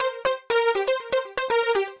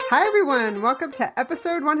Hi, everyone. Welcome to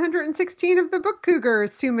episode 116 of the Book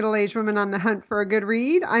Cougars, two middle-aged women on the hunt for a good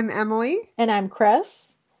read. I'm Emily. And I'm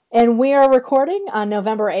Chris. And we are recording on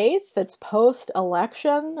November 8th. It's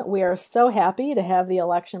post-election. We are so happy to have the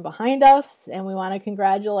election behind us. And we want to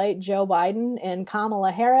congratulate Joe Biden and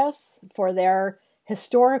Kamala Harris for their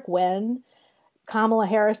historic win. Kamala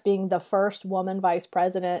Harris being the first woman vice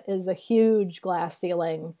president is a huge glass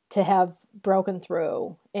ceiling to have broken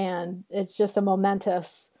through. And it's just a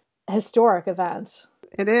momentous historic event.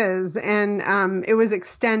 It is. And it was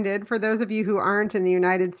extended for those of you who aren't in the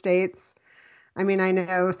United States. I mean, I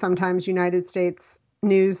know sometimes United States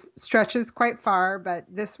news stretches quite far, but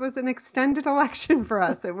this was an extended election for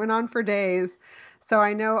us. It went on for days. So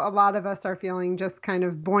I know a lot of us are feeling just kind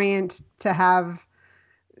of buoyant to have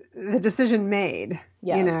the decision made.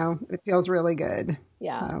 Yes. You know, it feels really good.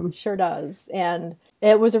 Yeah, it sure does. And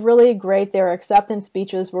it was a really great, their acceptance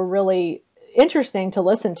speeches were really interesting to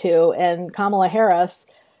listen to. And Kamala Harris,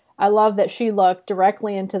 I love that she looked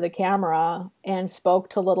directly into the camera and spoke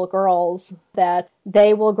to little girls that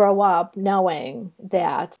they will grow up knowing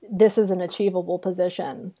that this is an achievable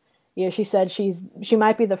position. You know, she said she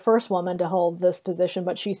might be the first woman to hold this position,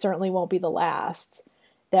 but she certainly won't be the last.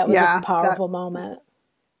 That was a powerful moment.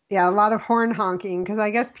 Yeah, a lot of horn honking, because I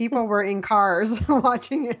guess people were in cars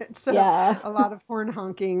watching it. So yeah. A lot of horn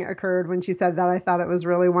honking occurred when she said that. I thought it was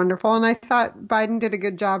really wonderful. And I thought Biden did a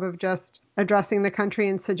good job of just addressing the country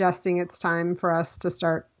and suggesting it's time for us to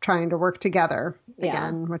start trying to work together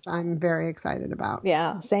again, which I'm very excited about.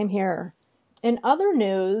 Yeah, same here. In other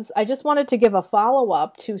news, I just wanted to give a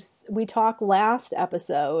follow-up to, we talked last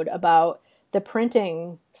episode about the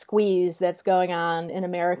printing squeeze that's going on in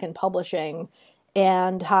American publishing,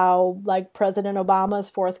 and how, like, President Obama's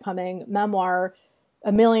forthcoming memoir,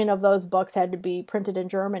 1 million of those books had to be printed in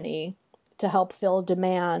Germany to help fill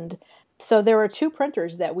demand. So there were two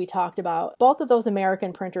printers that we talked about. Both of those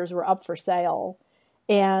American printers were up for sale,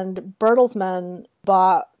 and Bertelsmann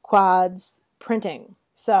bought Quad's printing.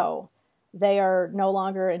 So they are no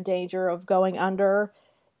longer in danger of going under.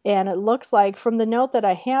 And it looks like, from the note that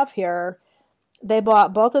I have here, they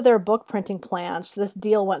bought both of their book printing plants. This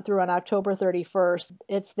deal went through on October 31st.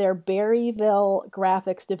 It's their Berryville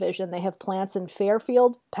Graphics division. They have plants in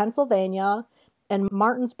Fairfield, Pennsylvania, and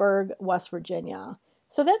Martinsburg, West Virginia.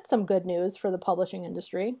 So that's some good news for the publishing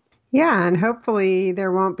industry. Yeah, and hopefully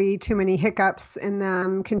there won't be too many hiccups in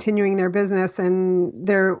them continuing their business, and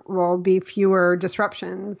there will be fewer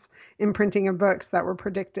disruptions in printing of books that were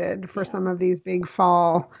predicted for some of these big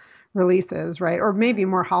fall releases, right? Or maybe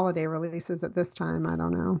more holiday releases at this time. I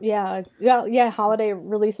don't know. Yeah. Holiday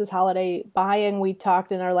releases, holiday buying. We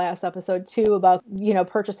talked in our last episode too about,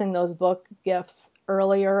 purchasing those book gifts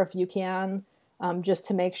earlier if you can, just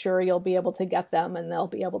to make sure you'll be able to get them and they'll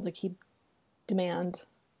be able to keep demand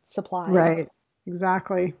supplied. Right.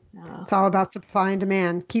 Exactly. Yeah. It's all about supply and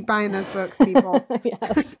demand. Keep buying those books, people.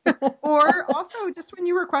 Yes. Or also just when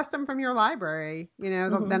you request them from your library, then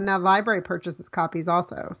the library purchases copies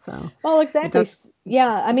also. So. Well, exactly.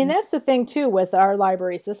 Yeah. I mean, that's the thing too with our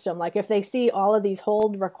library system. Like if they see all of these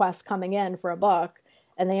hold requests coming in for a book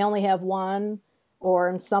and they only have one, or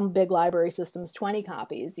in some big library systems, 20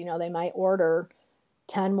 copies, they might order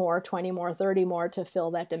 10 more, 20 more, 30 more to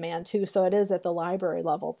fill that demand too. So it is at the library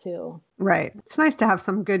level too. Right. It's nice to have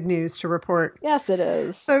some good news to report. Yes, it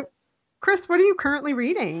is. So, Chris, what are you currently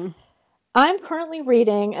reading? I'm currently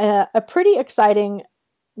reading a pretty exciting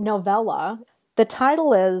novella. The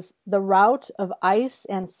title is The Route of Ice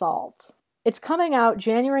and Salt. It's coming out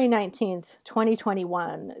January 19th,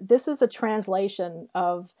 2021. This is a translation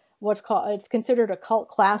of it's considered a cult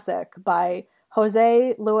classic by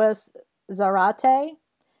Jose Luis Zarate.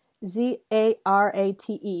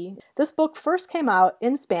 Zarate. This book first came out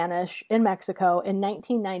in Spanish in Mexico in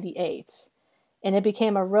 1998, and it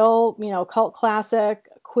became a real, cult classic,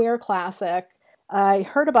 queer classic. I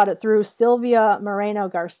heard about it through Silvia Moreno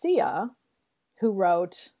Garcia, who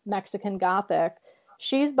wrote Mexican Gothic.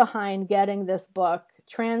 She's behind getting this book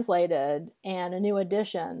translated and a new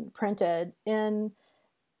edition printed in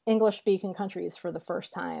English-speaking countries for the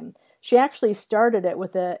first time. She actually started it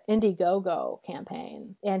with the Indiegogo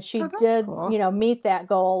campaign, and she did, cool. Meet that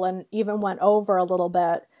goal and even went over a little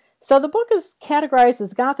bit. So the book is categorized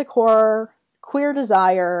as Gothic horror, queer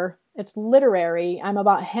desire. It's literary. I'm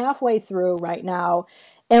about halfway through right now,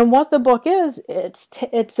 and what the book is,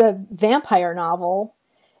 it's a vampire novel.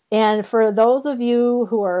 And for those of you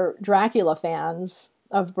who are Dracula fans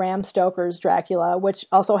of Bram Stoker's Dracula, which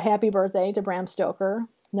also happy birthday to Bram Stoker.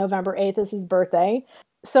 November 8th is his birthday.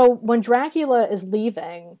 So when Dracula is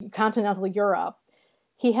leaving continental Europe,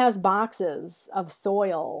 he has boxes of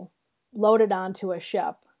soil loaded onto a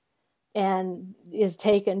ship and is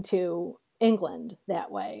taken to England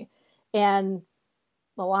that way. And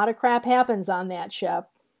a lot of crap happens on that ship.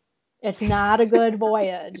 It's not a good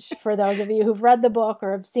voyage for those of you who've read the book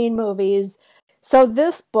or have seen movies. So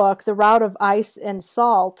this book, The Route of Ice and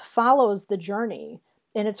Salt, follows the journey,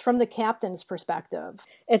 and it's from the captain's perspective.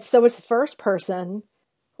 It's first person.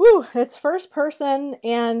 It's first person,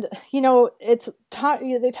 and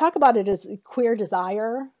they talk about it as queer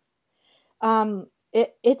desire.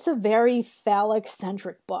 It's a very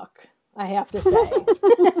phallic-centric book, I have to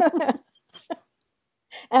say.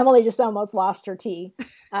 Emily just almost lost her tea.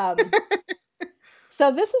 So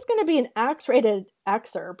this is going to be an X-rated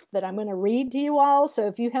excerpt that I'm going to read to you all. So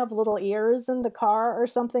if you have little ears in the car or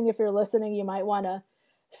something, if you're listening, you might want to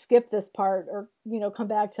skip this part or, come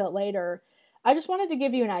back to it later. I just wanted to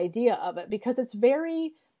give you an idea of it because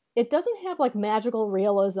it doesn't have like magical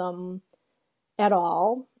realism at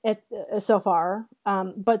all so far.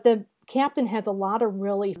 But the captain has a lot of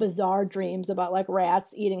really bizarre dreams about like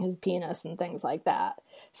rats eating his penis and things like that.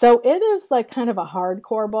 So it is like kind of a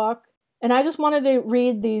hardcore book. And I just wanted to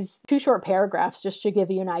read these 2 short paragraphs just to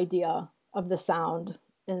give you an idea of the sound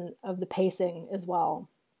and of the pacing as well.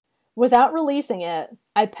 Without releasing it,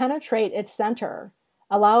 I penetrate its center,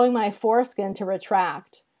 allowing my foreskin to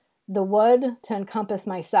retract, the wood to encompass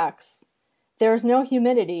my sex. There is no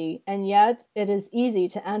humidity, and yet it is easy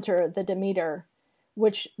to enter the Demeter,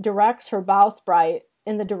 which directs her bowsprit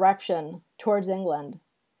in the direction towards England.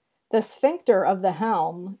 The sphincter of the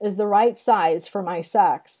helm is the right size for my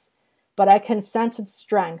sex, but I can sense its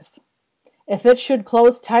strength. If it should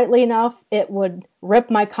close tightly enough, it would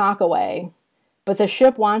rip my cock away. But the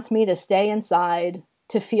ship wants me to stay inside,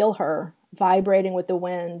 to feel her, vibrating with the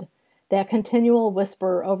wind, that continual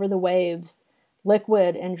whisper over the waves,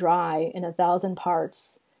 liquid and dry in 1,000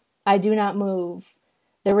 parts. I do not move.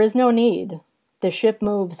 There is no need. The ship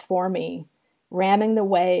moves for me, ramming the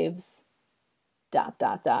waves. ...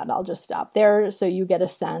 I'll just stop there so you get a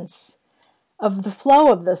sense of the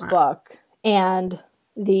flow of this book and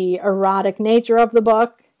the erotic nature of the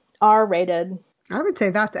book. R-rated. I would say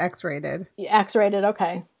that's X-rated. X-rated,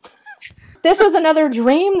 okay. This is another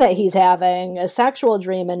dream that he's having, a sexual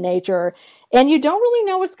dream in nature, and you don't really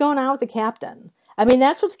know what's going on with the captain. I mean,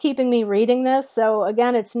 that's what's keeping me reading this. So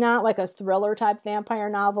again, it's not like a thriller type vampire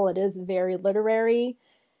novel. It is very literary.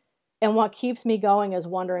 And what keeps me going is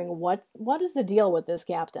wondering what is the deal with this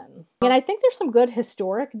captain? And I think there's some good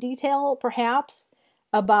historic detail, perhaps,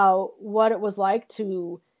 about what it was like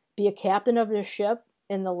to be a captain of a ship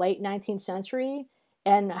in the late 19th century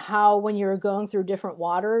and how when you're going through different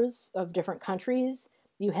waters of different countries,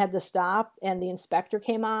 you had to stop and the inspector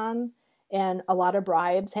came on and a lot of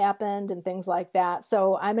bribes happened and things like that.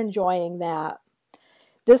 So I'm enjoying that.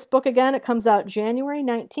 This book, again, it comes out January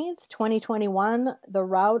 19th, 2021, The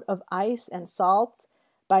Route of Ice and Salt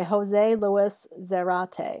by Jose Luis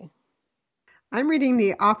Zarate. I'm reading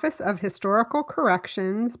The Office of Historical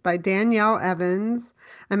Corrections by Danielle Evans.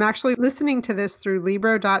 I'm actually listening to this through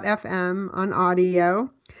Libro.fm on audio.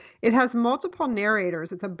 It has multiple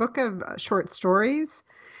narrators. It's a book of short stories.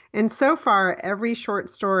 And so far, every short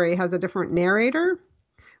story has a different narrator,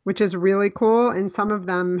 which is really cool. And some of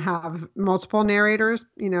them have multiple narrators,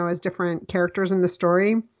 as different characters in the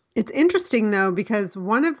story. It's interesting, though, because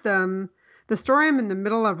one of them, the story I'm in the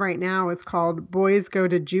middle of right now, is called Boys Go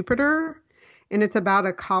to Jupiter. And it's about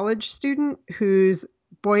a college student whose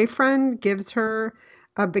boyfriend gives her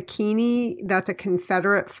a bikini that's a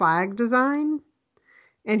Confederate flag design.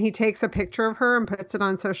 And he takes a picture of her and puts it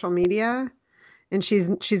on social media. And she's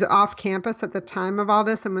off campus at the time of all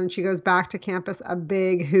this. And when she goes back to campus, a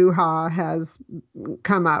big hoo-ha has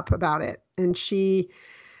come up about it. And she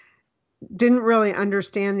didn't really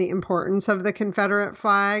understand the importance of the Confederate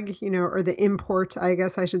flag, or the import, I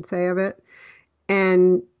guess I should say, of it.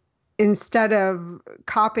 And instead of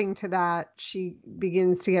copping to that, she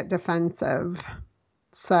begins to get defensive.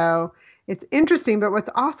 So it's interesting. But what's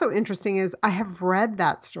also interesting is I have read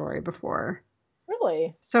that story before.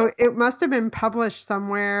 Really? So it must have been published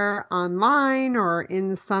somewhere online or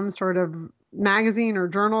in some sort of magazine or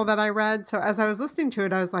journal that I read. So as I was listening to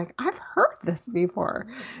it, I was like, I've heard this before.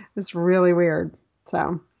 It's really weird.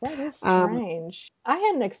 So that is strange. I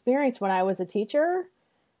had an experience when I was a teacher.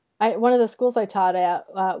 One of the schools I taught at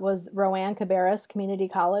was Rowan Cabarrus Community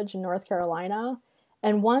College in North Carolina.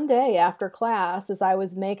 And one day after class, as I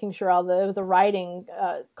was making sure it was a writing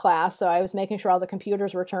class, so I was making sure all the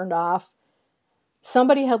computers were turned off,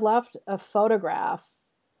 somebody had left a photograph.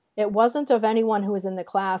 It wasn't of anyone who was in the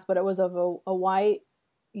class, but it was of a white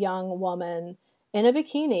young woman in a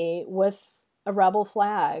bikini with a rebel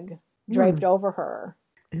flag draped over her.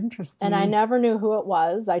 And I Interesting. never knew who it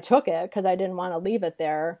was. I took it because I didn't want to leave it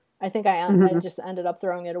there. I think I Hmm. just ended up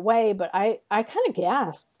throwing it away, but I kind of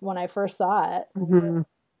gasped when I first saw it. Hmm.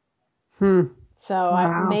 Hmm. So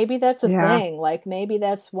Wow. maybe that's a Yeah. thing. Like maybe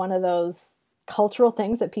that's one of those cultural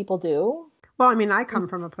things that people do. Well, I mean, I And come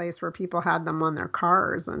from a place where people had them on their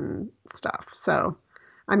cars and stuff. So,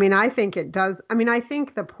 I mean, I think it does. I mean, I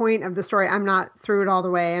think the point of the story, I'm not through it all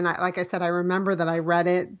the way. And like I said, I remember that I read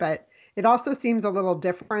it, but it also seems a little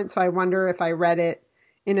different. So I wonder if I read it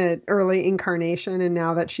in an early incarnation and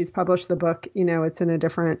now that she's published the book, it's in a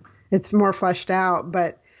different, it's more fleshed out.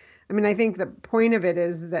 But I mean, I think the point of it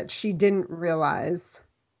is that she didn't realize.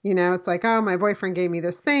 It's like, oh, my boyfriend gave me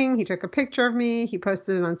this thing. He took a picture of me. He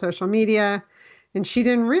posted it on social media. And she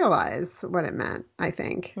didn't realize what it meant, I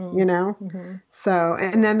think, mm-hmm. So,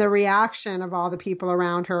 and then the reaction of all the people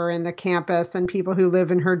around her in the campus and people who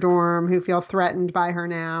live in her dorm who feel threatened by her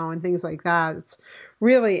now and things like that. It's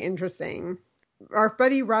really interesting. Our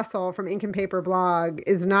buddy Russell from Ink and Paper blog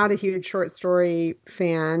is not a huge short story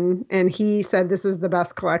fan, and he said this is the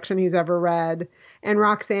best collection he's ever read. And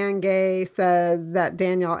Roxane Gay said that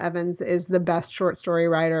Danielle Evans is the best short story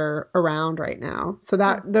writer around right now. So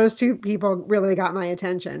that those two people really got my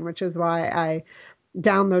attention, which is why I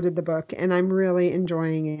downloaded the book, and I'm really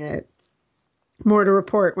enjoying it. More to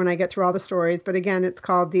report when I get through all the stories, but again, it's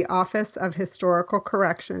called The Office of Historical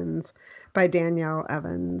Corrections by Danielle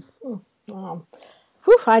Evans. Wow.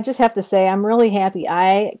 Whew, I just have to say, I'm really happy.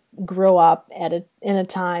 I grew up in a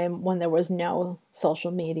time when there was no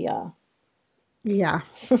social media Yeah.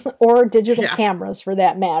 or digital Yeah. cameras, for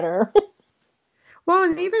that matter. Well,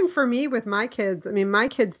 and even for me with my kids, I mean, my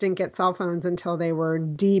kids didn't get cell phones until they were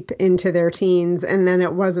deep into their teens, and then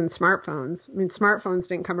it wasn't smartphones. I mean, smartphones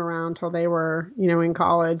didn't come around until they were, in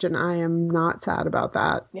college, and I am not sad about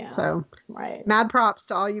that. Yeah, So, right. mad props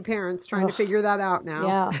to all you parents trying to figure that out now.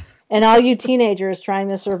 Yeah, and all you teenagers trying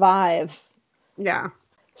to survive. Yeah.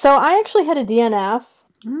 So I actually had a DNF.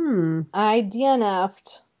 Hmm. I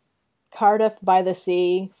DNF'd Cardiff by the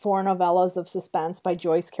Sea, 4 novellas of suspense by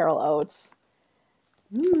Joyce Carol Oates.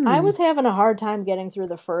 I was having a hard time getting through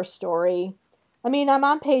the first story. I mean, I'm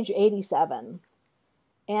on page 87.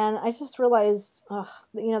 And I just realized,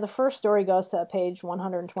 the first story goes to page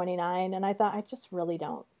 129. And I thought, I just really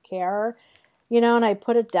don't care. And I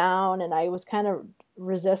put it down and I was kind of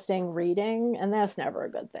resisting reading. And that's never a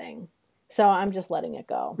good thing. So I'm just letting it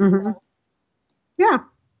go. Mm-hmm. Yeah.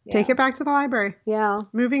 Take it back to the library. Yeah.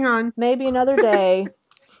 Moving on. Maybe another day.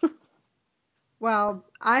 Well,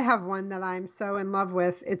 I have one that I'm so in love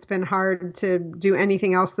with. It's been hard to do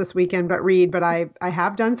anything else this weekend but read, but I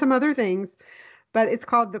have done some other things. But it's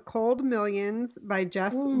called The Cold Millions by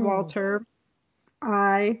Jess Walter.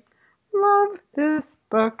 I love this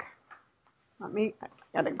book. I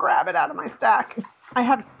gotta grab it out of my stack. I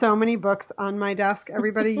have so many books on my desk,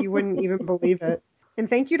 everybody, you wouldn't even believe it. And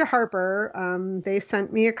thank you to Harper. They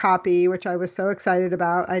sent me a copy, which I was so excited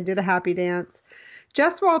about. I did a happy dance.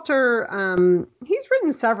 Jess Walter, he's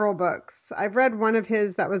written several books. I've read one of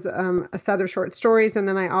his that was a set of short stories, and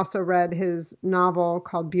then I also read his novel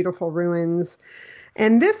called Beautiful Ruins.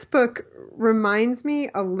 And this book reminds me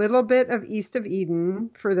a little bit of East of Eden,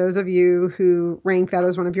 for those of you who rank that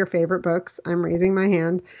as one of your favorite books. I'm raising my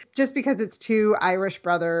hand. Just because it's two Irish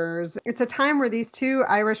brothers. It's a time where these two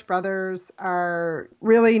Irish brothers are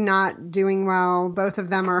really not doing well. Both of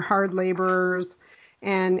them are hard laborers.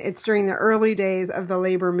 And it's during the early days of the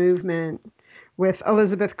labor movement with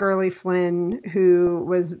Elizabeth Gurley Flynn, who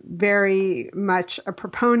was very much a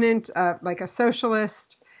proponent of, like, a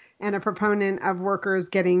socialist and a proponent of workers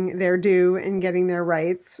getting their due and getting their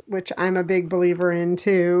rights, which I'm a big believer in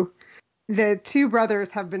too. The two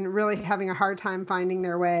brothers have been really having a hard time finding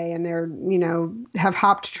their way, and they're, have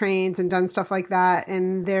hopped trains and done stuff like that.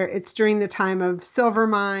 And it's during the time of silver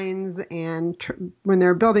mines and when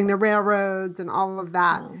they're building the railroads and all of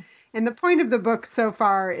that. Oh. And the point of the book so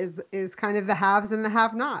far is kind of the haves and the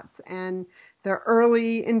have-nots, and the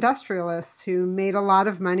early industrialists who made a lot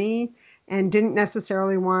of money and didn't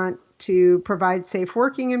necessarily want to provide safe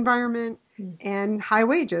working environment and high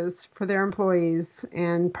wages for their employees.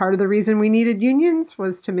 And part of the reason we needed unions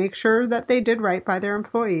was to make sure that they did right by their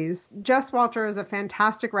employees. Jess Walter is a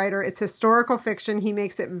fantastic writer. It's historical fiction. He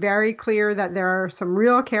makes it very clear that there are some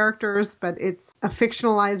real characters, but it's a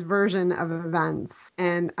fictionalized version of events.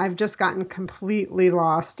 And I've just gotten completely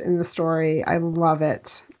lost in the story. I love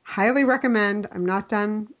it. Highly recommend. I'm not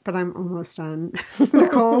done, but I'm almost done. The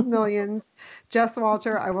Cold Millions. Jess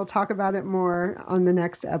Walter. I will talk about it more on the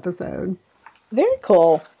next episode. Very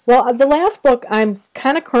cool. Well, the last book I'm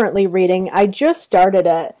kind of currently reading, I just started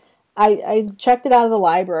it. I checked it out of the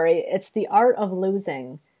library. It's The Art of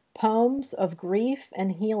Losing, Poems of Grief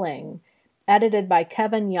and Healing, edited by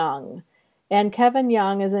Kevin Young. And Kevin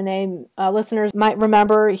Young is a name listeners might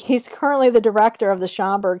remember. He's currently the director of the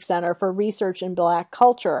Schomburg Center for Research in Black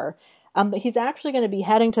Culture. But he's actually going to be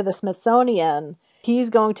heading to the Smithsonian.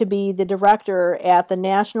 He's going to be the director at the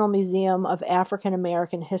National Museum of African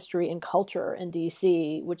American History and Culture in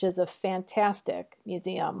D.C., which is a fantastic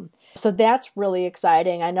museum. So that's really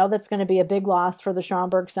exciting. I know that's going to be a big loss for the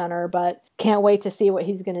Schomburg Center, but can't wait to see what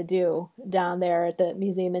he's going to do down there at the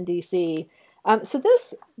museum in D.C. So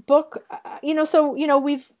this book,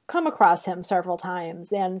 we've come across him several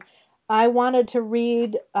times, and I wanted to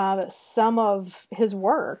read some of his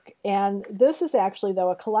work. And this is actually,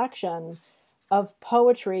 though, a collection of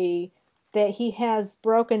poetry that he has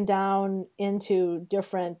broken down into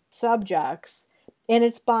different subjects. And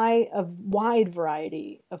it's by a wide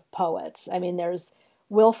variety of poets. I mean, there's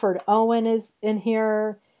Wilfred Owen is in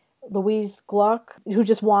here, Louise Gluck, who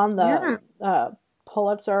just won the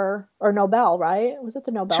Pulitzer or Nobel, right? Was it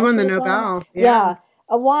the Nobel? She won the Nobel. Yeah.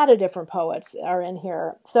 A lot of different poets are in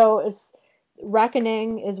here. So it's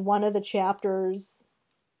Reckoning is one of the chapters,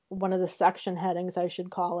 one of the section headings, I should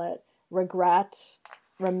call it. Regret,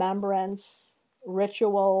 Remembrance,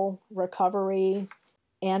 Ritual, Recovery,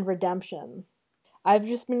 and Redemption. I've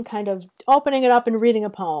just been kind of opening it up and reading a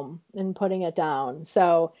poem and putting it down.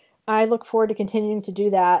 So I look forward to continuing to do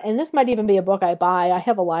that. And this might even be a book I buy. I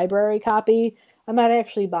have a library copy. I might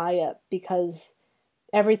actually buy it because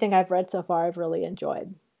everything I've read so far I've really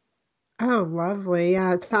enjoyed. Oh, lovely.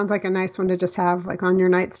 Yeah, it sounds like a nice one to just have like on your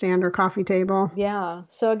nightstand or coffee table. Yeah.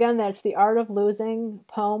 So again, that's The Art of Losing,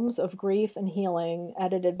 Poems of Grief and Healing,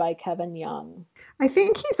 edited by Kevin Young. I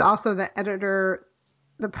think he's also the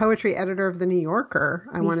poetry editor of The New Yorker,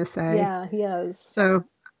 I want to say. Yeah, he is. So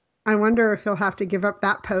I wonder if he'll have to give up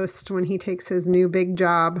that post when he takes his new big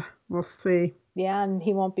job. We'll see. Yeah, and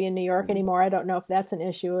he won't be in New York anymore. I don't know if that's an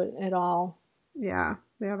issue at all. Yeah,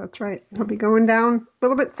 that's right. He'll be going down a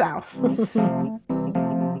little bit south.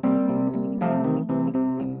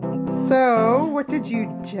 So, what did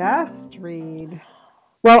you just read?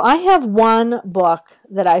 Well, I have one book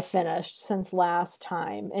that I finished since last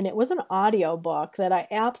time, and it was an audio book that I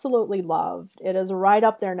absolutely loved. It is right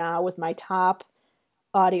up there now with my top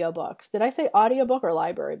audiobooks. Did I say audiobook or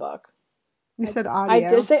library book? You said audio. I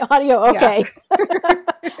did say audio. Okay. Yeah.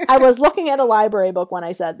 I was looking at a library book when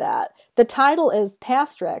I said that. The title is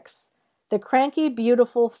Pastrix, The Cranky,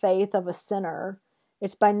 Beautiful Faith of a Sinner.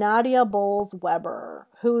 It's by Nadia Bolz-Weber,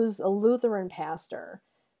 who's a Lutheran pastor.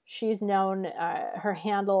 She's known, her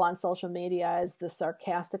handle on social media is the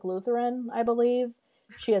Sarcastic Lutheran, I believe.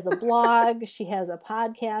 She has a blog. She has a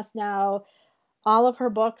podcast now. All of her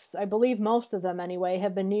books, I believe most of them anyway,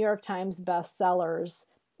 have been New York Times bestsellers,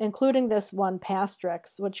 including this one,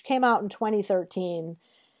 Pastrix, which came out in 2013.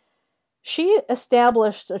 She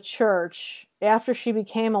established a church after she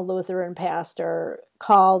became a Lutheran pastor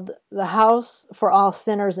called the House for All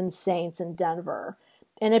Sinners and Saints in Denver.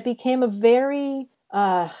 And it became a very,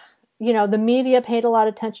 the media paid a lot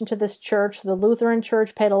of attention to this church. The Lutheran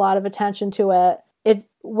church paid a lot of attention to it. It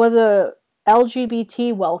was a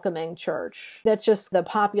LGBT welcoming church. That's just the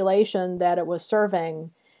population that it was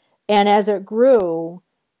serving. And as it grew,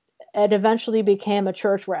 it eventually became a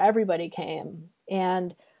church where everybody came.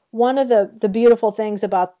 And one of the beautiful things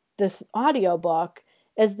about this audiobook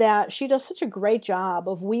is that she does such a great job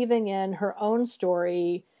of weaving in her own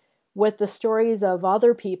story with the stories of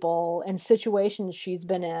other people and situations she's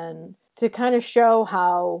been in to kind of show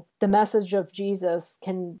how the message of Jesus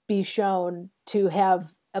can be shown to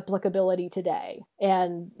have applicability today.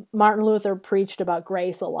 And Martin Luther preached about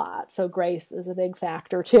grace a lot, so grace is a big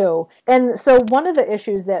factor too. And so one of the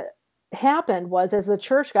issues that happened was as the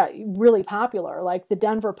church got really popular, like the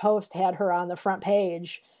Denver Post had her on the front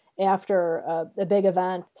page after a big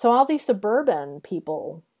event. So all these suburban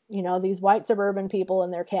people, these white suburban people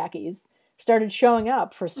in their khakis started showing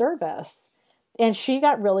up for service. And she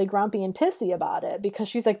got really grumpy and pissy about it because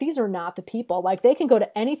she's like, these are not the people. Like, they can go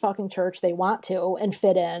to any fucking church they want to and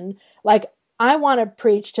fit in. Like, I want to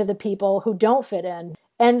preach to the people who don't fit in.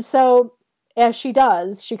 And so as she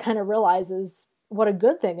does, she kind of realizes what a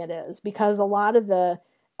good thing it is, because a lot of the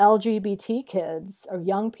LGBT kids or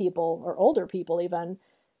young people or older people even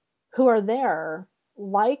who are there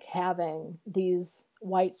like having these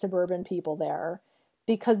white suburban people there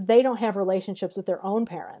because they don't have relationships with their own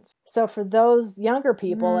parents. So for those younger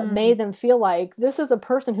people, it made them feel like this is a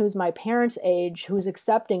person who's my parents' age, who's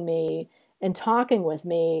accepting me and talking with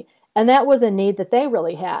me. And that was a need that they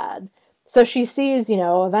really had. So she sees,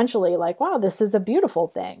 eventually like, wow, this is a beautiful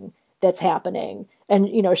thing. that's happening. And,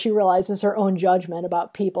 you know, she realizes her own judgment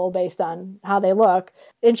about people based on how they look.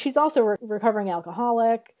 And she's also a recovering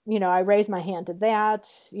alcoholic. You know, I raised my hand to that,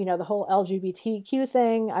 you know, the whole LGBTQ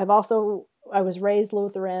thing. I was raised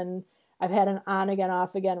Lutheran. I've had an on again,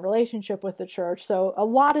 off again relationship with the church. So a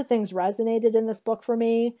lot of things resonated in this book for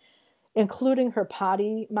me, including her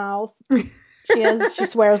potty mouth. She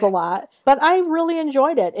swears a lot, but I really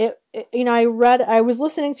enjoyed it. You know, I was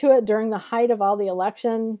listening to it during the height of all the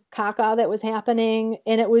election caca that was happening,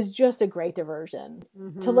 and it was just a great diversion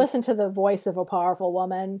to listen to the voice of a powerful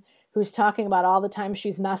woman who's talking about all the times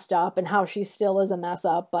she's messed up and how she still is a mess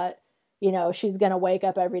up, but, you know, she's going to wake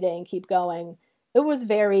up every day and keep going. It was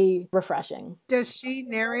very refreshing. Does she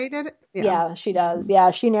narrate it? Yeah, she does.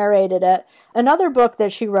 Yeah, she narrated it. Another book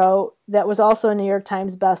that she wrote that was also a New York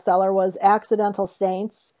Times bestseller was Accidental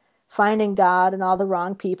Saints, Finding God and All the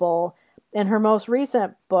Wrong People. And her most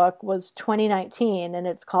recent book was 2019, and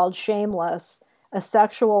it's called Shameless, A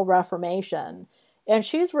Sexual Reformation. And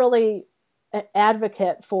she's really an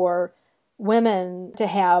advocate for women to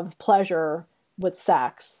have pleasure with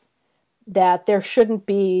sex, that there shouldn't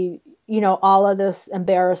be, you know, all of this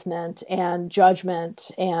embarrassment and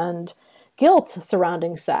judgment and guilt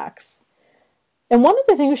surrounding sex. And one of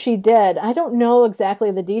the things she did, I don't know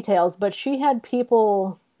exactly the details, but she had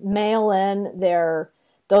people mail in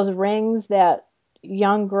those rings that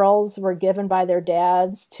young girls were given by their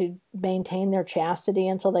dads to maintain their chastity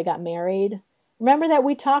until they got married. Remember that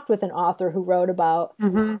we talked with an author who wrote about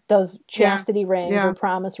those chastity rings or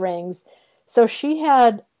promise rings. So she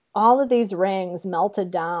had all of these rings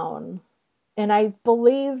melted down and I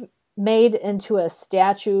believe made into a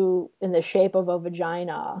statue in the shape of a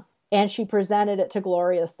vagina. And she presented it to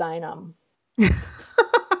Gloria Steinem.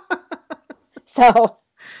 So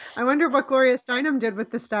I wonder what Gloria Steinem did with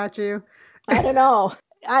the statue. I don't know.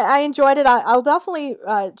 I enjoyed it. I'll definitely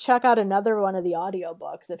check out another one of the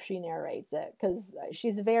audiobooks if she narrates it, because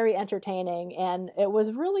she's very entertaining and it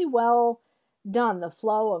was really well done. The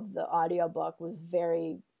flow of the audiobook was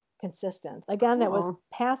very consistent. Again, That was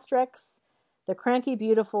Pastrix, The Cranky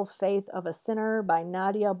Beautiful Faith of a Sinner by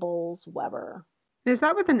Nadia Bowles-Weber. Is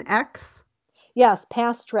that with an X? Yes,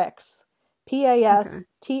 Pastrix. Pastrix.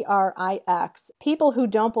 People who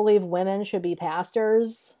don't believe women should be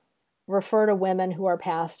pastors refer to women who are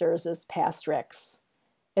pastors as pastrix.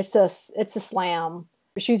 It's a slam.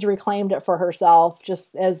 She's reclaimed it for herself,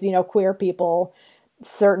 just as, you know, queer people,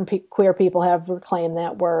 certain queer people have reclaimed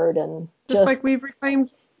that word, and just like we've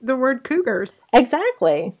reclaimed the word cougars.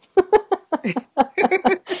 Exactly.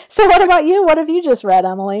 So what about you? What have you just read,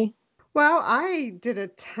 Emily? Well, I did a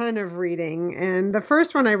ton of reading, and the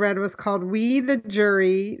first one I read was called We the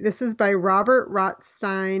Jury. This is by Robert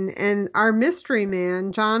Rothstein, and our mystery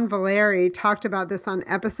man, John Valeri, talked about this on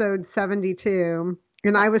episode 72,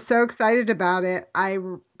 and I was so excited about it, I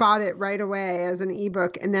bought it right away as an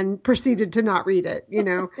ebook and then proceeded to not read it, you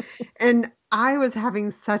know, and I was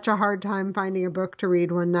having such a hard time finding a book to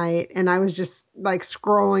read one night, and I was just like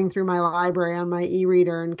scrolling through my library on my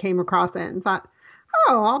e-reader and came across it and thought,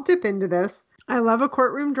 oh, I'll dip into this. I love a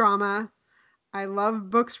courtroom drama. I love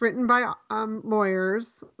books written by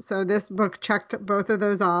lawyers. So this book checked both of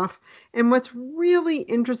those off. And what's really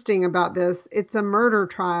interesting about this, it's a murder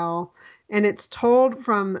trial, and it's told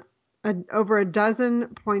from over a dozen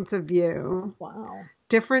points of view. Wow.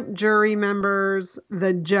 Different jury members,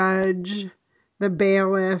 the judge, the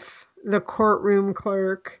bailiff, the courtroom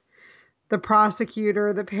clerk, the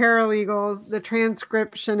prosecutor, the paralegals, the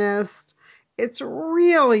transcriptionist. It's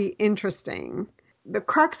really interesting. The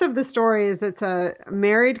crux of the story is it's a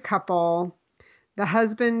married couple. The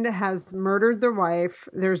husband has murdered the wife.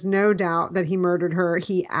 There's no doubt that he murdered her.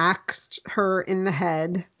 He axed her in the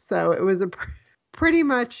head. So it was pretty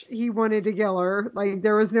much he wanted to kill her. Like,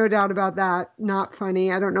 there was no doubt about that. Not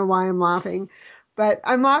funny. I don't know why I'm laughing. But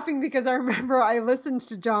I'm laughing because I remember I listened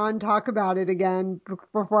to John talk about it again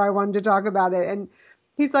before I wanted to talk about it. And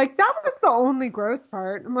he's like, that was the only gross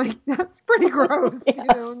part. I'm like, that's pretty gross, Yes. You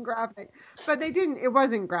know, and graphic. But it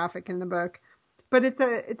wasn't graphic in the book. But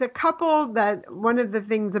it's a couple that one of the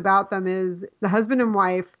things about them is the husband and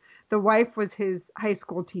wife. The wife was his high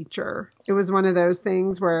school teacher. It was one of those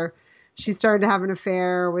things where she started to have an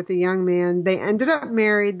affair with a young man. They ended up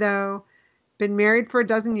married, though, been married for a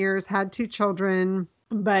dozen years, had 2 children.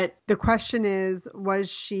 But the question is,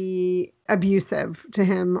 was she abusive to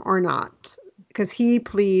him or not? Because he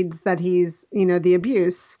pleads that he's, you know, the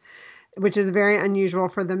abuse, which is very unusual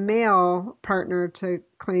for the male partner to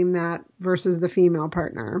claim that versus the female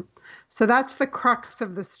partner. So that's the crux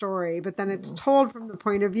of the story. But then it's told from the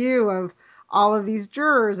point of view of all of these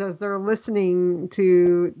jurors as they're listening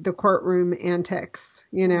to the courtroom antics,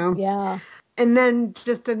 you know? Yeah. And then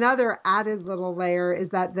just another added little layer is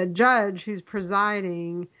that the judge who's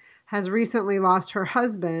presiding has recently lost her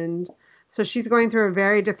husband. So she's going through a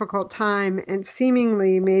very difficult time and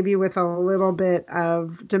seemingly maybe with a little bit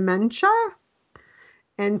of dementia.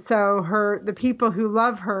 And so the people who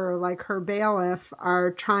love her, like her bailiff,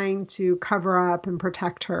 are trying to cover up and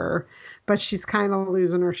protect her, but she's kind of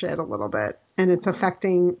losing her shit a little bit, and it's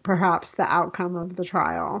affecting perhaps the outcome of the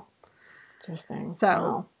trial. Interesting. So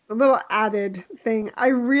Wow. a little added thing. I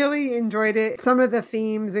really enjoyed it. Some of the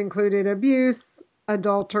themes included abuse,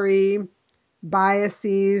 adultery,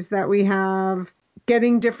 biases that we have,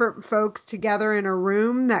 getting different folks together in a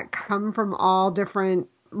room that come from all different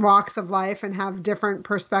walks of life and have different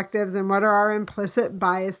perspectives, and what are our implicit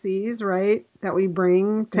biases, right, that we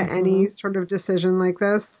bring to any sort of decision like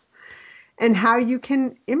this, and how you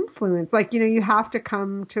can influence, like, you know, you have to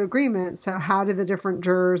come to agreement. So how do the different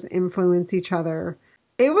jurors influence each other?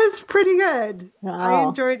 It was pretty good. Wow. I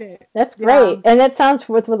enjoyed it. That's great. And that sounds,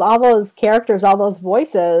 with all those characters, all those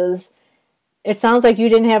voices, it sounds like you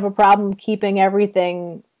didn't have a problem keeping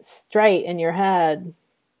everything straight in your head.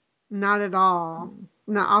 Not at all.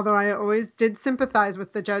 No, although I always did sympathize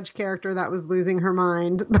with the judge character that was losing her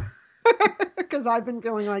mind, because I've been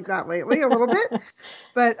feeling like that lately a little bit.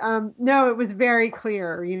 But no, it was very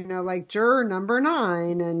clear, you know, like juror number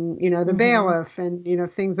 9 and, you know, the bailiff and, you know,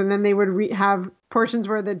 things. And then they would have portions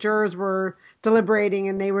where the jurors were deliberating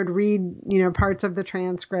and they would read, you know, parts of the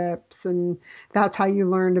transcripts. And that's how you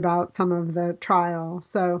learned about some of the trial.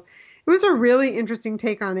 So it was a really interesting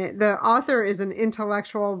take on it. The author is an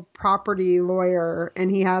intellectual property lawyer, and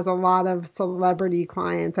he has a lot of celebrity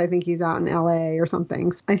clients. I think he's out in LA or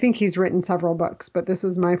something. I think he's written several books, but this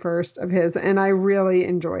is my first of his, and I really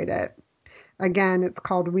enjoyed it. Again, it's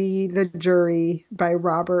called We the Jury by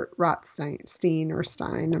Robert Rothstein or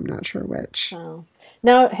Stein. I'm not sure which. Oh.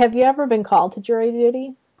 Now, have you ever been called to jury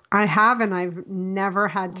duty? I haven't. I've never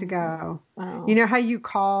had to go. Wow. You know how you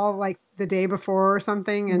call like the day before or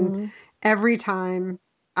something, and every time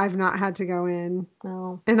I've not had to go in.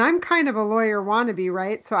 Oh. And I'm kind of a lawyer wannabe,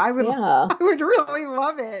 right? So I would really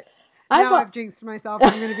love it. I've jinxed myself.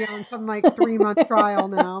 I'm going to be on some like 3-month trial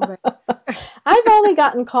now. But I've only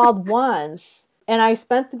gotten called once, and I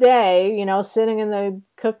spent the day, you know, sitting in the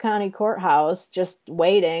Cook County courthouse, just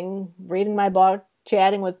waiting, reading my book,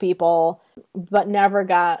 chatting with people, but never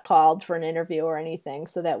got called for an interview or anything.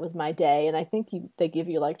 So that was my day. And I think they give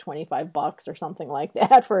you like $25 or something like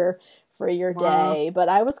that for your day. But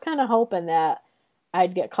I was kind of hoping that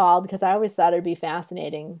I'd get called, because I always thought it'd be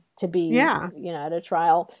fascinating to be, you know, at a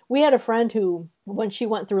trial. We had a friend who, when she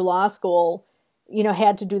went through law school, you know,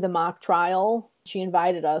 had to do the mock trial. She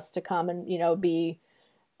invited us to come and, you know, be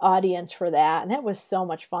audience for that. And that was so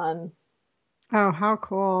much fun. Oh, how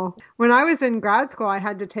cool. When I was in grad school, I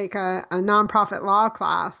had to take a nonprofit law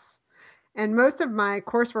class, and most of my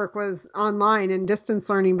coursework was online and distance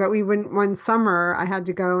learning, but one summer I had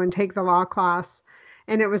to go and take the law class,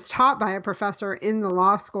 and it was taught by a professor in the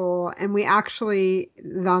law school. And we actually,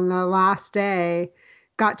 on the last day,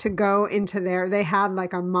 got to go into they had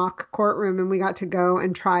like a mock courtroom, and we got to go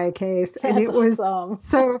and try a case. And it was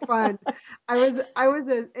so fun. I was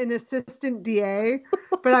an assistant DA,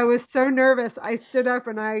 but I was so nervous. I stood up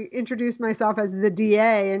and I introduced myself as the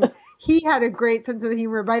DA, and he had a great sense of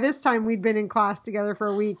humor. By this time we'd been in class together for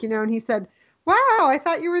a week, you know, and he said, "Wow, I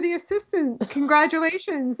thought you were the assistant.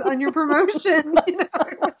 Congratulations on your promotion." You know,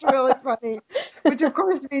 it was really funny, which of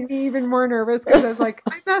course made me even more nervous, because I was like,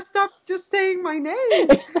 I messed up just saying my name.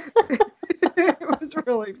 It was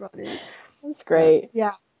really funny. That's great.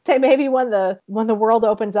 Yeah. Say maybe when the world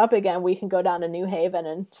opens up again, we can go down to New Haven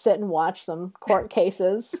and sit and watch some court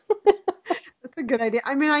cases. That's a good idea.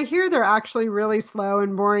 I mean, I hear they're actually really slow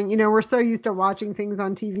and boring. You know, we're so used to watching things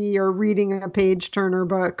on TV or reading a page turner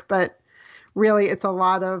book, but really it's a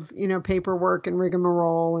lot of, you know, paperwork and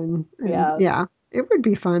rigmarole and yeah, it would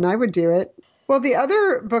be fun. I would do it. Well, the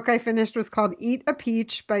other book I finished was called Eat a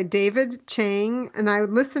Peach by David Chang, and I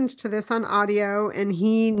listened to this on audio, and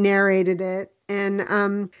he narrated it.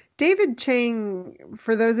 And David Chang,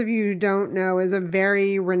 for those of you who don't know, is a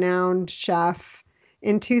very renowned chef.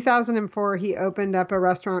 In 2004, he opened up a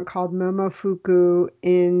restaurant called Momofuku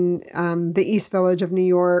in the East Village of New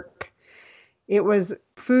York. It was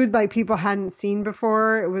food like people hadn't seen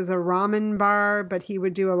before. It was a ramen bar, but he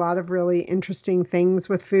would do a lot of really interesting things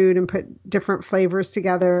with food and put different flavors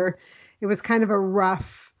together. It was kind of a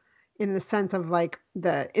rough in the sense of like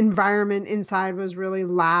the environment inside was really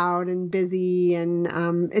loud and busy, and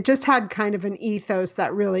it just had kind of an ethos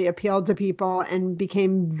that really appealed to people and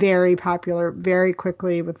became very popular very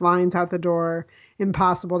quickly, with lines out the door,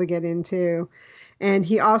 impossible to get into. And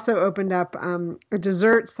he also opened up a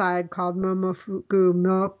dessert side called Momofuku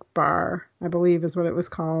Milk Bar, I believe is what it was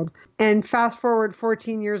called. And fast forward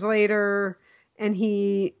 14 years later, and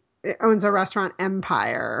he owns a restaurant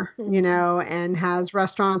empire, and has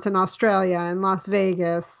restaurants in Australia and Las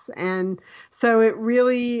Vegas. And so it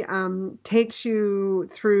really takes you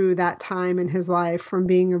through that time in his life, from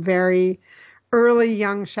being a very early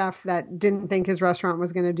young chef that didn't think his restaurant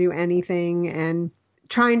was going to do anything, and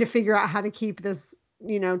trying to figure out how to keep this,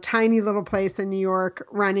 tiny little place in New York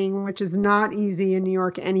running, which is not easy in New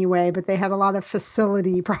York anyway, but they had a lot of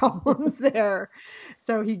facility problems there.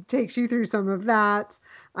 So he takes you through some of that.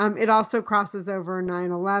 It also crosses over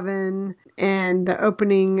 9/11 and the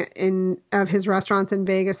opening of his restaurants in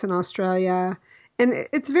Vegas and Australia. And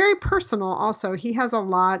it's very personal also. He has a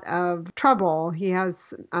lot of trouble. He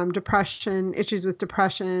has depression, issues with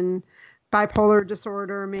depression, bipolar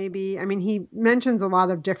disorder, maybe. I mean, he mentions a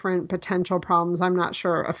lot of different potential problems. I'm not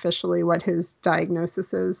sure officially what his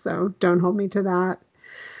diagnosis is, so don't hold me to that.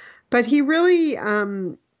 But he really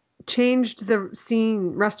changed the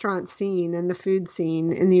restaurant scene and the food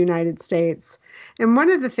scene in the United States. And one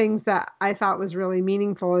of the things that I thought was really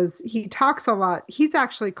meaningful is he talks a lot. He's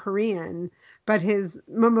actually Korean, but his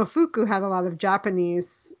Momofuku had a lot of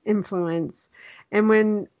Japanese influence. And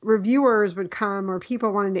when reviewers would come or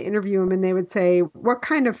people wanted to interview him and they would say, "What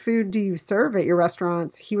kind of food do you serve at your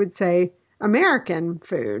restaurants?" He would say, "American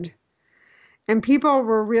food." And people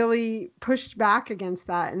were really pushed back against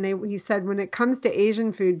that. And he said, when it comes to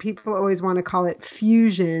Asian food, people always want to call it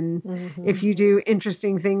fusion if you do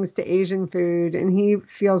interesting things to Asian food. And he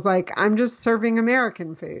feels like, I'm just serving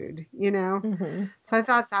American food, So I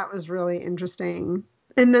thought that was really interesting.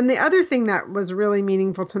 And then the other thing that was really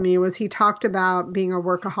meaningful to me was he talked about being a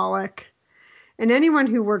workaholic. And anyone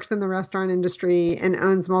who works in the restaurant industry and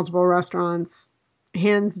owns multiple restaurants,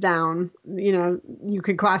 hands down, you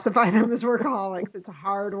could classify them as workaholics. It's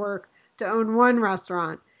hard work to own one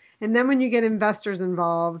restaurant. And then when you get investors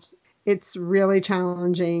involved, it's really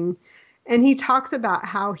challenging. And he talks about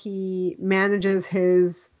how he manages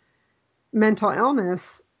his mental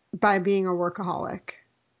illness by being a workaholic.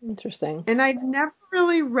 Interesting. And I'd never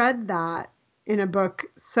really read that in a book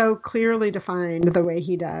so clearly defined the way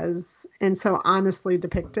he does and so honestly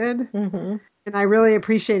depicted. Mm-hmm. And I really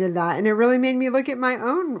appreciated that. And it really made me look at my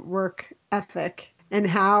own work ethic and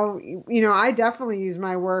how, I definitely use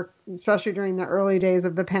my work, especially during the early days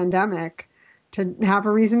of the pandemic, to have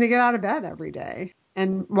a reason to get out of bed every day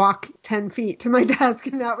and walk 10 feet to my desk.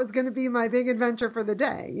 And that was going to be my big adventure for the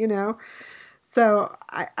day, So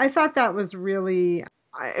I thought that was really,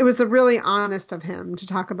 it was really honest of him to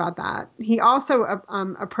talk about that. He also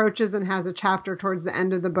approaches and has a chapter towards the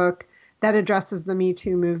end of the book that addresses the Me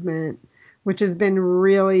Too movement, which has been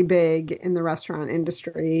really big in the restaurant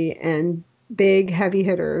industry, and big heavy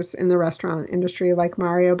hitters in the restaurant industry like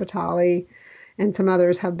Mario Batali and some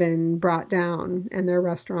others have been brought down and their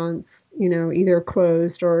restaurants, either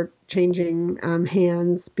closed or changing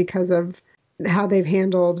hands because of how they've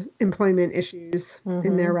handled employment issues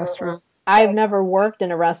in their restaurants. I've never worked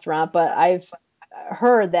in a restaurant, but I've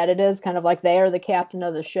heard that it is kind of like they are the captain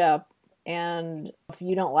of the ship, and if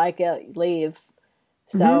you don't like it, leave.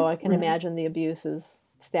 So I can imagine the abuse is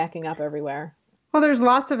stacking up everywhere. Well, there's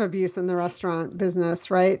lots of abuse in the restaurant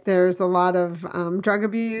business, right? There's a lot of drug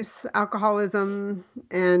abuse, alcoholism,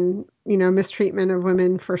 and, mistreatment of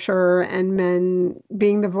women for sure. And men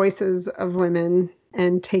being the voices of women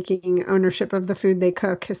and taking ownership of the food they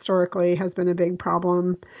cook historically has been a big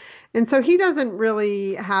problem. And so he doesn't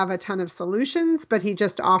really have a ton of solutions, but he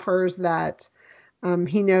just offers that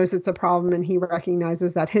he knows it's a problem and he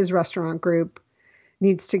recognizes that his restaurant group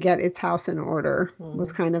needs to get its house in order,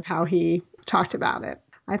 was kind of how he talked about it.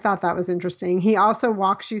 I thought that was interesting. He also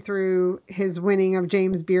walks you through his winning of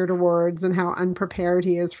James Beard Awards and how unprepared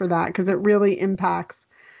he is for that, because it really impacts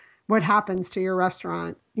what happens to your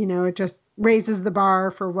restaurant. It just raises the bar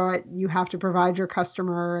for what you have to provide your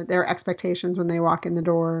customer, their expectations when they walk in the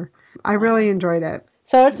door. I really enjoyed it.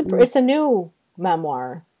 So it's a new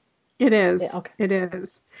memoir. It is. Yeah, okay. It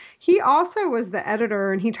is. He also was the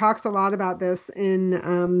editor, and he talks a lot about this in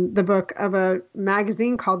the book, of a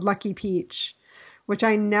magazine called Lucky Peach, which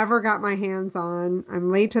I never got my hands on.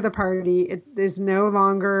 I'm late to the party. It is no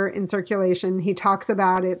longer in circulation. He talks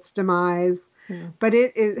about its demise, but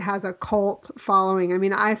it has a cult following. I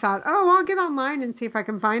mean, I thought, I'll get online and see if I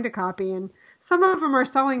can find a copy. And some of them are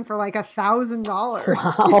selling for like $1,000.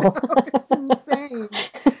 Wow. It's insane.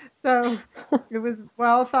 So it was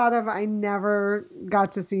well thought of. I never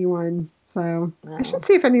got to see one. So I should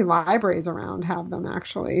see if any libraries around have them,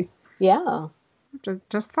 actually. Yeah.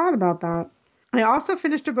 Just thought about that. I also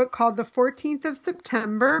finished a book called The 14th of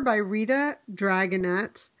September by Rita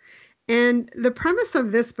Dragonette. And the premise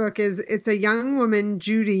of this book is it's a young woman,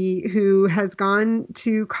 Judy, who has gone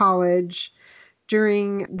to college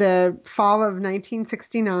during the fall of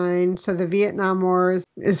 1969. So the Vietnam War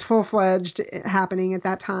is full-fledged happening at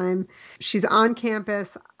that time. She's on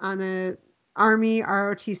campus on an Army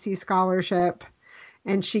ROTC scholarship,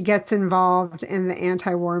 and she gets involved in the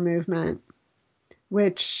anti-war movement,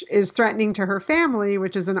 which is threatening to her family,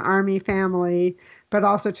 which is an Army family, but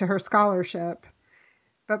also to her scholarship.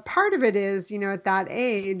 But part of it is, at that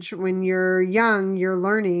age, when you're young, you're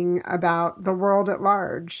learning about the world at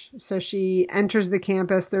large. So she enters the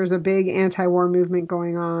campus. There's a big anti-war movement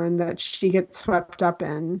going on that she gets swept up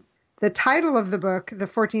in. The title of the book, The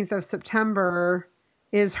 14th of September,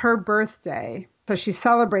 is her birthday. So she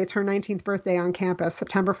celebrates her 19th birthday on campus,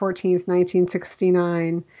 September 14th,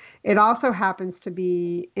 1969. It also happens to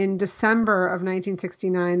be in December of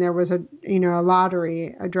 1969, there was a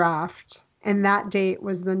lottery, a draft. And that date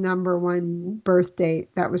was the number one birth date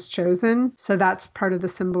that was chosen. So that's part of the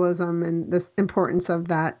symbolism and the importance of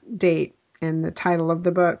that date and the title of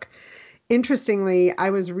the book. Interestingly, I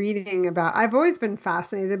was reading about, I've always been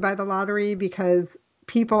fascinated by the lottery because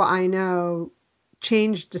people I know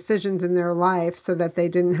changed decisions in their life so that they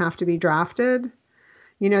didn't have to be drafted.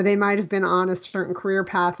 They might have been on a certain career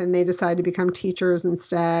path and they decided to become teachers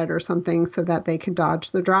instead or something so that they could dodge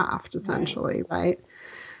the draft, essentially, right?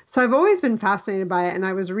 So I've always been fascinated by it. And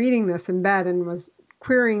I was reading this in bed and was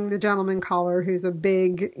querying the gentleman caller, who's a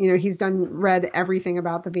big, he's read everything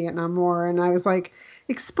about the Vietnam War. And I was like,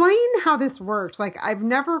 explain how this works. Like, I've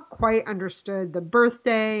never quite understood the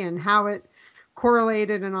birthday and how it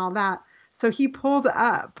correlated and all that. So he pulled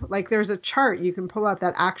up, like there's a chart you can pull up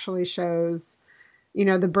that actually shows,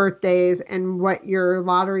 the birthdays and what your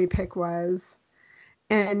lottery pick was.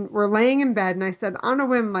 And we're laying in bed and I said on a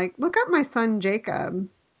whim, like, look up my son, Jacob.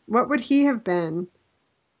 What would he have been?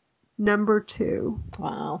 Number 2.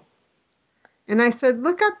 Wow. And I said,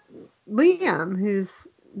 look up Liam, who's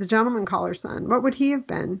the gentleman caller's son. What would he have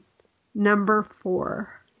been? Number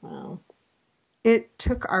 4. Wow. It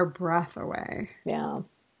took our breath away. Yeah.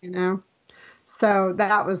 So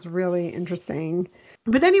that was really interesting.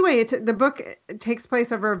 But anyway, the book takes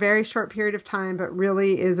place over a very short period of time, but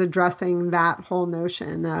really is addressing that whole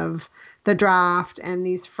notion of the draft and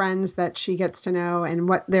these friends that she gets to know and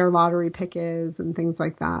what their lottery pick is and things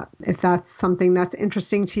like that. If that's something that's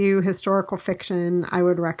interesting to you, historical fiction, I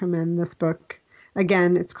would recommend this book.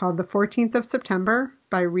 Again, it's called The 14th of September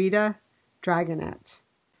by Rita Dragonette.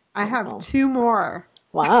 I have 2 more.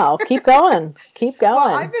 Wow. Keep going. Keep going.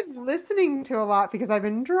 Well, I've been listening to a lot because I've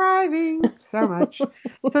been driving so much.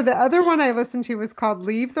 So the other one I listened to was called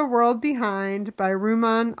Leave the World Behind by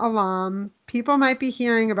Rumaan Alam. People might be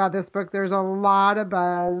hearing about this book. There's a lot of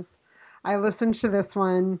buzz. I listened to this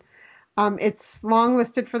one. It's long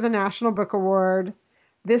listed for the National Book Award.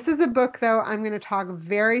 This is a book, though, I'm going to talk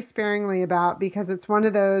very sparingly about because it's one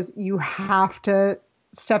of those you have to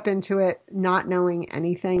step into it not knowing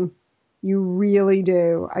anything. You really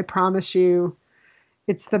do. I promise you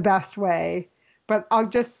it's the best way. But I'll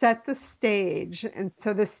just set the stage. And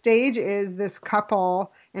so the stage is this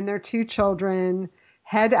couple and their 2 children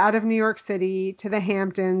head out of New York City to the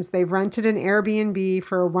Hamptons. They've rented an Airbnb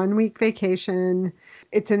for a 1-week vacation.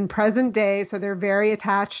 It's in present day, so they're very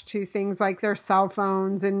attached to things like their cell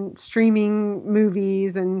phones and streaming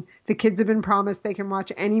movies. And the kids have been promised they can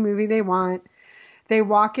watch any movie they want. They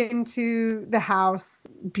walk into the house,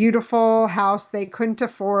 beautiful house they couldn't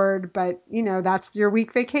afford, but that's your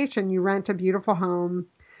week vacation. You rent a beautiful home.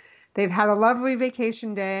 They've had a lovely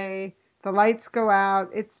vacation day. The lights go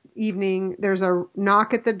out. It's evening. There's a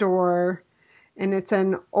knock at the door, and it's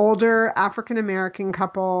an older African-American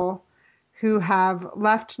couple who have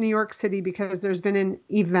left New York City because there's been an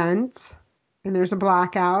event and there's a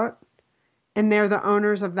blackout, and they're the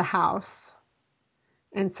owners of the house.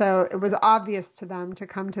 And so it was obvious to them to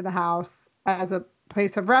come to the house as a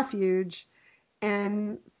place of refuge.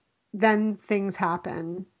 And then things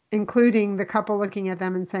happen, including the couple looking at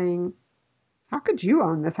them and saying, how could you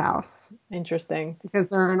own this house? Interesting. Because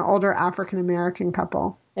they're an older African-American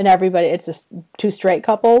couple. And everybody, it's just 2 straight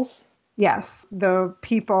couples? Yes. The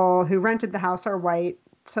people who rented the house are white.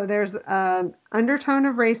 So there's an undertone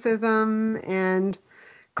of racism and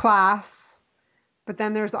class. but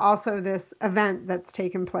then there's also this event that's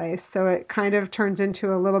taken place. So it kind of turns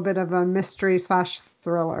into a little bit of a mystery /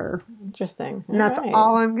 thriller. Interesting. And that's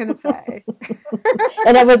all I'm going to say.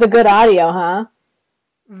 And it was a good audio, huh?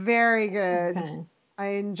 Very good. Okay. I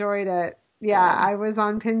enjoyed it. Yeah, I was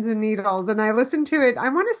on pins and needles and I listened to it. I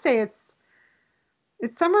want to say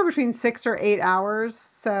it's somewhere between 6 or 8 hours.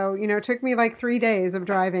 So, it took me like 3 days of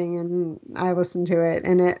driving and I listened to it.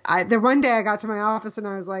 And the one day I got to my office and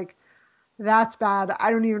I was like, that's bad. I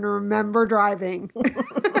don't even remember driving.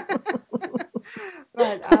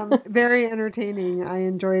 But very entertaining. I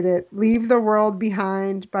enjoyed it. Leave the World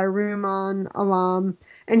Behind by Rumaan Alam.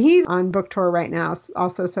 And he's on book tour right now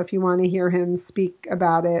also. So if you want to hear him speak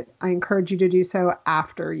about it, I encourage you to do so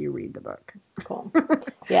after you read the book. Cool.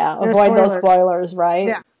 Yeah, avoid those spoilers, right?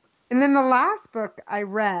 Yeah. And then the last book I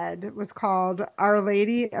read was called Our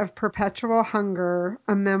Lady of Perpetual Hunger,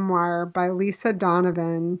 a memoir by Lisa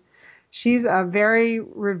Donovan. She's a very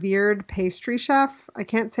revered pastry chef. I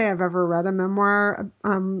can't say I've ever read a memoir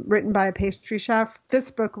written by a pastry chef.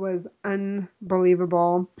 This book was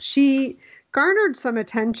unbelievable. She garnered some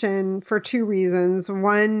attention for 2 reasons.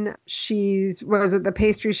 One, she was the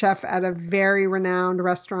pastry chef at a very renowned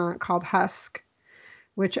restaurant called Husk,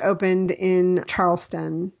 which opened in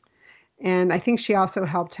Charleston. And I think she also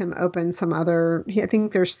helped him open some other, I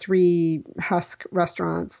think there's 3 Husk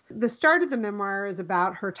restaurants. The start of the memoir is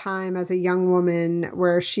about her time as a young woman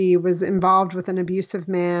where she was involved with an abusive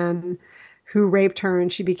man who raped her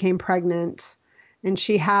and she became pregnant. And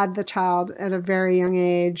she had the child at a very young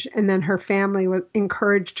age. And then her family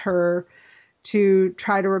encouraged her to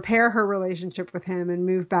try to repair her relationship with him and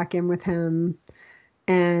move back in with him.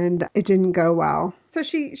 And it didn't go well. So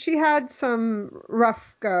she had some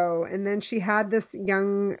rough go. And then she had this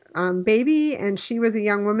young baby and she was a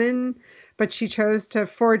young woman, but she chose to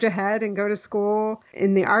forge ahead and go to school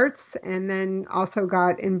in the arts and then also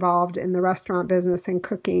got involved in the restaurant business and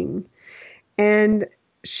cooking. And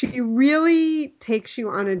she really takes you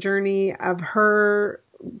on a journey of her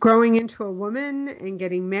growing into a woman and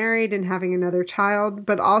getting married and having another child,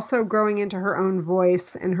 but also growing into her own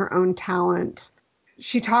voice and her own talent.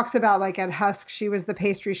 She talks about like at Husk, she was the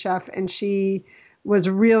pastry chef and she was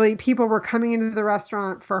really, people were coming into the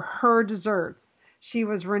restaurant for her desserts. She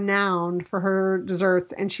was renowned for her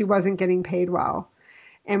desserts and she wasn't getting paid well.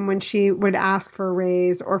 And when she would ask for a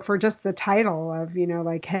raise or for just the title of,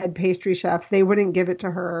 like head pastry chef, they wouldn't give it to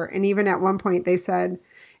her. And even at one point they said,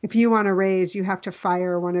 if you want a raise, you have to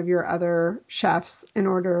fire one of your other chefs in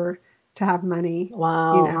order to have money.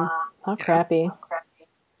 Wow. How crappy.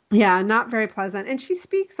 Yeah, not very pleasant. And she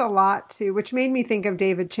speaks a lot too, which made me think of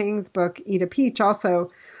David Chang's book, Eat a Peach.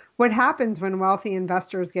 Also, what happens when wealthy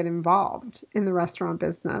investors get involved in the restaurant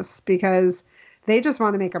business because they just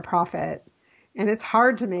want to make a profit. And it's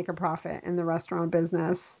hard to make a profit in the restaurant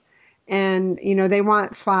business. And, they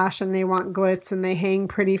want flash and they want glitz and they hang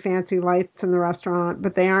pretty fancy lights in the restaurant,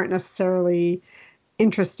 but they aren't necessarily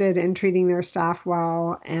interested in treating their staff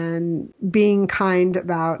well and being kind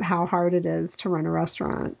about how hard it is to run a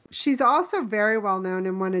restaurant. She's also very well known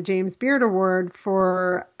and won a James Beard Award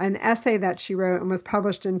for an essay that she wrote and was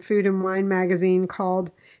published in Food and Wine magazine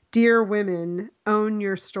called Dear Women, Own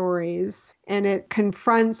Your Stories. And it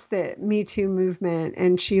confronts the Me Too movement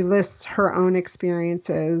and she lists her own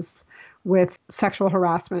experiences with sexual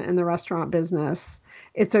harassment in the restaurant business.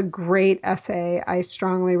 It's a great essay. I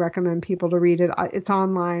strongly recommend people to read it. It's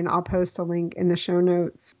online. I'll post a link in the show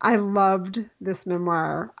notes. I loved this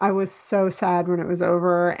memoir. I was so sad when it was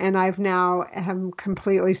over. And I've now am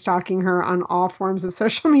completely stalking her on all forms of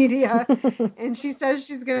social media. And she says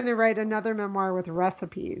she's going to write another memoir with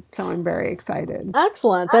recipes. So I'm very excited.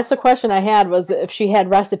 Excellent. That's the question I had, was if she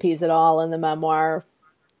had recipes at all in the memoir.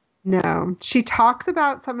 No. She talks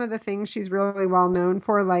about some of the things she's really well known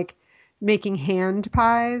for, like making hand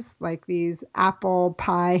pies, like these apple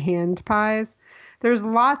pie hand pies. There's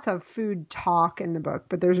lots of food talk in the book,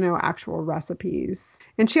 but there's no actual recipes.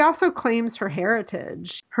 And she also claims her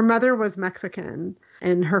heritage. Her mother was Mexican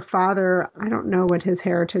and her father, I don't know what his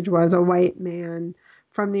heritage was, a white man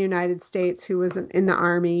from the United States who was in the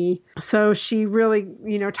army. So she really,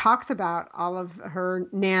 talks about all of her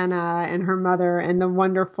Nana and her mother and the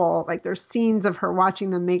wonderful, like there's scenes of her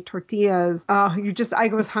watching them make tortillas. I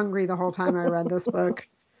was hungry the whole time I read this book.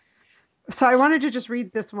 So I wanted to just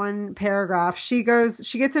read this one paragraph. She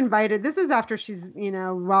gets invited. This is after she's,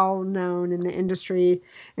 well known in the industry,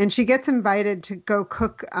 and she gets invited to go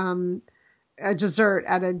cook a dessert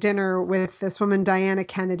at a dinner with this woman, Diana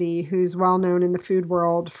Kennedy, who's well known in the food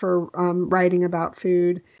world for writing about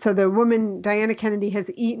food. So the woman, Diana Kennedy,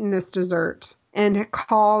 has eaten this dessert and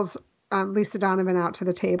calls Lisa Donovan out to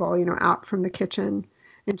the table, out from the kitchen.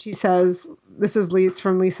 And she says, this is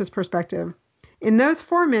from Lisa's perspective. In those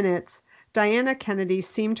 4 minutes, Diana Kennedy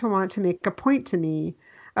seemed to want to make a point to me,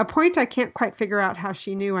 a point I can't quite figure out how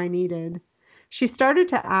she knew I needed. She started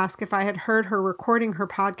to ask if I had heard her recording her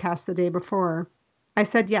podcast the day before. I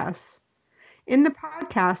said yes. In the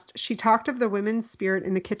podcast, she talked of the women's spirit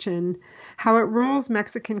in the kitchen, how it rules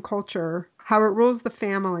Mexican culture, how it rules the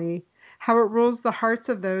family, how it rules the hearts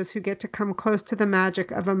of those who get to come close to the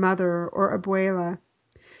magic of a mother or abuela.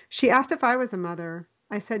 She asked if I was a mother.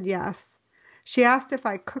 I said yes. She asked if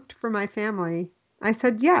I cooked for my family. I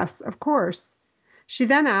said yes, of course. She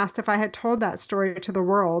then asked if I had told that story to the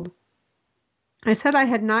world. I said I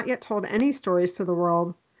had not yet told any stories to the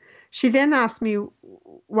world. She then asked me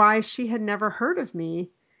why she had never heard of me.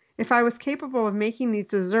 If I was capable of making these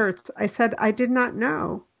desserts, I said I did not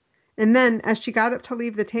know. And then, as she got up to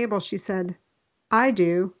leave the table, she said, I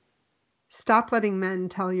do. Stop letting men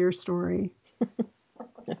tell your story.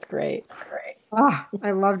 That's great. Ah,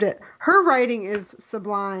 I loved it. Her writing is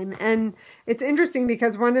sublime. And it's interesting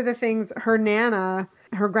because one of the things her Nana,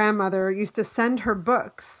 her grandmother, used to send her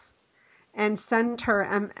books and send her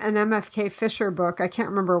an MFK Fisher book. I can't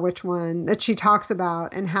remember which one that she talks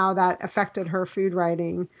about and how that affected her food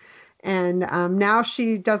writing. And now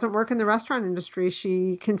she doesn't work in the restaurant industry.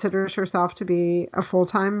 She considers herself to be a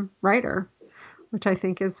full-time writer, which I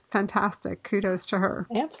think is fantastic. Kudos to her.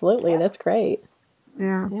 Absolutely. That's great.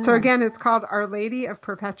 Yeah. So again, it's called Our Lady of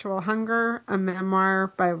Perpetual Hunger, a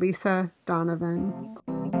memoir by Lisa Donovan.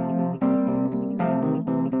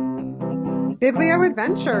 Biblio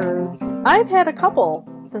Adventures. I've had a couple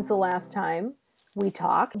since the last time we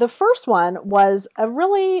talked. The first one was a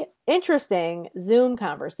really interesting Zoom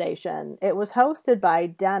conversation. It was hosted by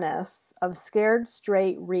Dennis of Scared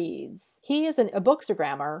Straight Reads. He is a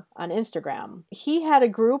bookstagrammer on Instagram. He had a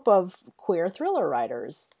group of queer thriller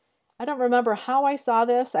writers. I don't remember how I saw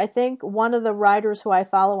this. I think one of the writers who I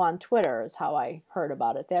follow on Twitter is how I heard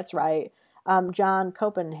about it. That's right. John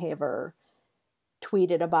Copenhaver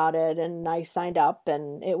tweeted about it, and I signed up,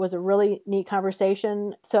 and it was a really neat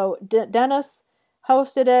conversation. So Dennis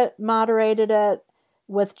hosted it, moderated it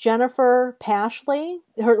with Jennifer Pashley.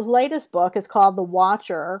 Her latest book is called The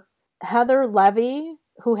Watcher. Heather Levy,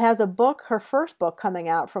 who has a book, her first book coming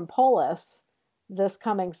out from Polis this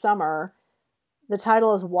coming summer. The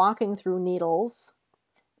title is Walking Through Needles.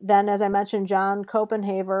 Then, as I mentioned, John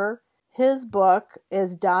Copenhaver, his book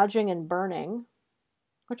is Dodging and Burning,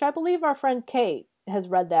 which I believe our friend Kate has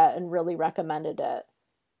read that and really recommended it.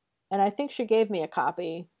 And I think she gave me a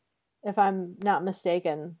copy, if I'm not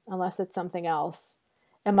mistaken, unless it's something else.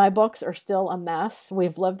 And my books are still a mess.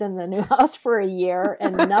 We've lived in the new house for a year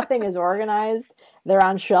and nothing is organized. They're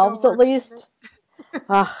on shelves at least.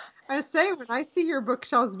 Ugh. I say, when I see your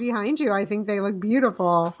bookshelves behind you, I think they look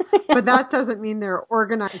beautiful. But that doesn't mean they're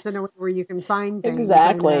organized in a way where you can find things.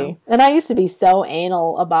 Exactly. And I used to be so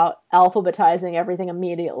anal about alphabetizing everything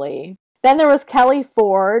immediately. Then there was Kelly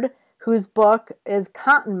Ford, whose book is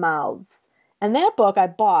Cottonmouths. And that book I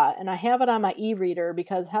bought, and I have it on my e-reader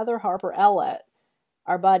because Heather Harper Ellett,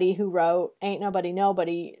 our buddy who wrote Ain't Nobody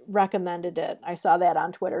Nobody, recommended it. I saw that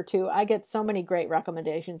on Twitter too. I get so many great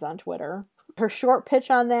recommendations on Twitter. Her short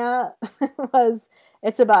pitch on that was,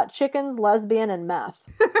 it's about chickens, lesbian, and meth.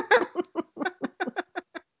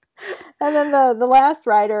 And then the last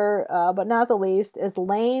writer, but not the least, is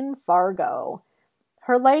Lane Fargo.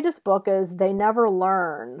 Her latest book is They Never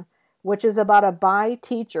Learn, which is about a bi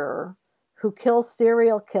teacher who kills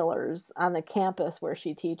serial killers on the campus where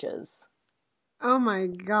she teaches. Oh my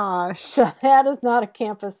gosh. So that is not a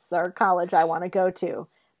campus or college I want to go to,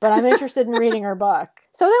 but I'm interested in reading her book.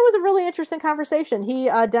 So that was a really interesting conversation.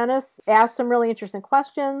 Dennis asked some really interesting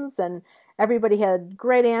questions and everybody had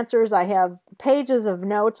great answers. I have pages of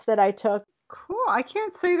notes that I took. Cool. I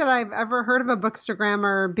can't say that I've ever heard of a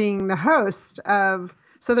bookstagrammer being the host of,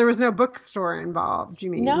 so there was no bookstore involved,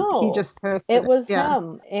 you mean? No. He just hosted it. It was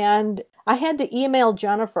him. And I had to email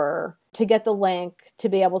Jennifer to get the link to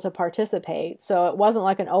be able to participate. So it wasn't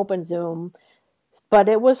like an open Zoom, but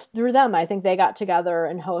it was through them. I think they got together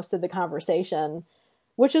and hosted the conversation,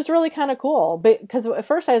 which is really kind of cool. Because at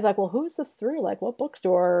first I was like, well, who's this through? Like what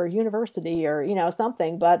bookstore or university or,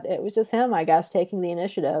 something. But it was just him, I guess, taking the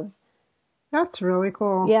initiative. That's really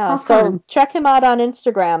cool. Yeah, so check him out on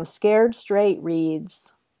Instagram, Scared Straight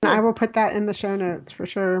Reads. I will put that in the show notes for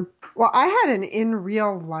sure. Well, I had an in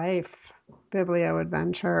real life Biblio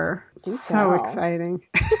adventure. So exciting.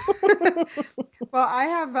 Well, I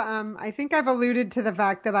have, I think I've alluded to the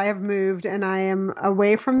fact that I have moved and I am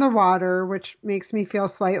away from the water, which makes me feel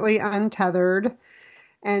slightly untethered.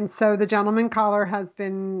 And so the gentleman caller has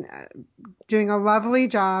been doing a lovely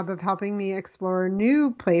job of helping me explore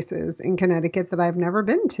new places in Connecticut that I've never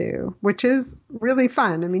been to, which is really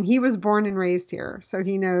fun. I mean, he was born and raised here, so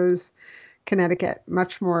he knows Connecticut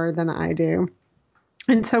much more than I do.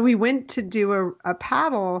 And so we went to do a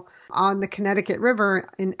paddle on the Connecticut River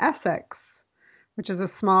in Essex, which is a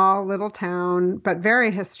small little town, but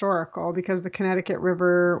very historical because the Connecticut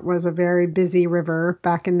River was a very busy river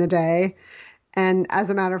back in the day. And as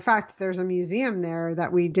a matter of fact, there's a museum there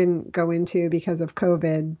that we didn't go into because of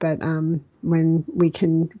COVID. But when we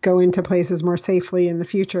can go into places more safely in the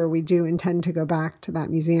future, we do intend to go back to that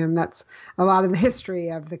museum. That's a lot of the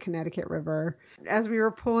history of the Connecticut River. As we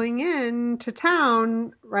were pulling into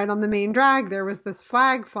town, right on the main drag, there was this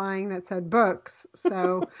flag flying that said books.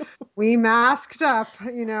 So we masked up.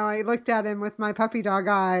 You know, I looked at him with my puppy dog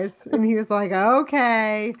eyes, and he was like,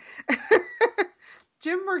 okay.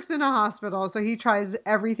 Jim works in a hospital, so he tries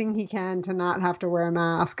everything he can to not have to wear a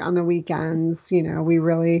mask on the weekends. You know, we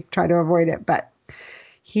really try to avoid it, but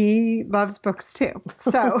he loves books too.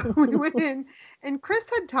 So we went in, and Chris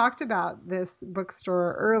had talked about this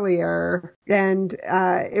bookstore earlier, and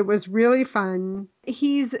it was really fun.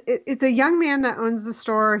 It's a young man that owns the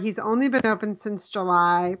store. He's only been open since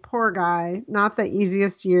July. Poor guy. Not the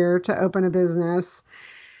easiest year to open a business.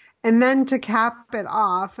 And then to cap it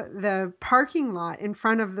off, the parking lot in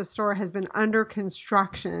front of the store has been under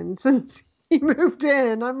construction since he moved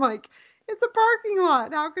in. I'm like, it's a parking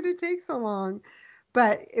lot. How could it take so long?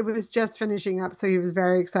 But it was just finishing up, so he was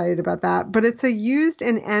very excited about that. But it's a used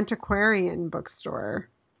and antiquarian bookstore.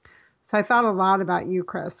 So I thought a lot about you,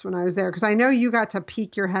 Chris, when I was there, because I know you got to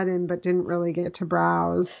peek your head in, but didn't really get to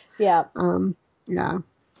browse. Yeah. Yeah.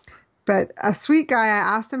 But a sweet guy,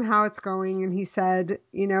 I asked him how it's going, and he said,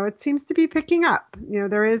 you know, it seems to be picking up. You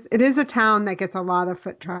know, it is a town that gets a lot of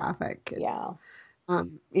foot traffic. It's,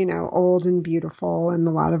 you know, old and beautiful, and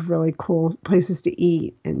a lot of really cool places to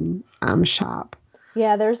eat and shop.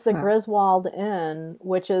 Yeah, there's the Griswold Inn,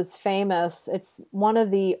 which is famous. It's one of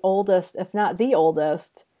the oldest, if not the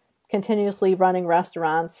oldest, continuously running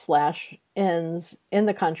restaurants / inns in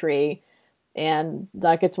the country. And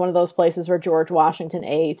like, it's one of those places where George Washington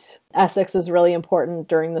ate. Essex is really important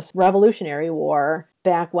during this Revolutionary War,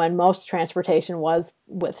 back when most transportation was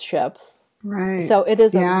with ships. Right. So it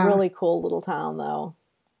is a really cool little town, though.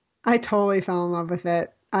 I totally fell in love with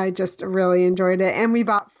it. I just really enjoyed it. And we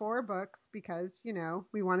bought 4 books because, you know,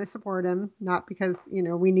 we want to support him, not because, you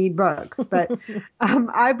know, we need books. But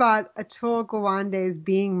I bought Atul Gawande's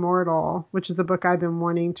Being Mortal, which is a book I've been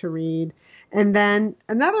wanting to read. And then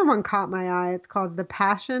another one caught my eye. It's called The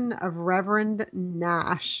Passion of Reverend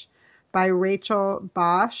Nash by Rachel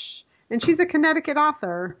Bosch. And she's a Connecticut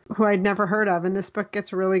author who I'd never heard of. And this book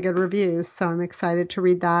gets really good reviews, so I'm excited to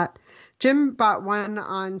read that. Jim bought one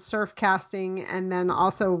on surf casting and then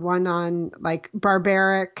also one on like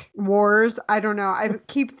barbaric wars. I don't know. I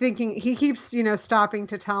keep thinking, he keeps, you know, stopping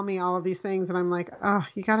to tell me all of these things. And I'm like, oh,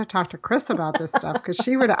 you got to talk to Chris about this stuff because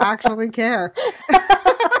she would actually care.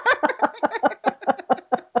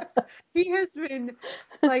 He has been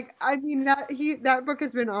like, I mean, that book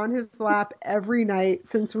has been on his lap every night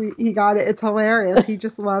since he got it. It's hilarious. He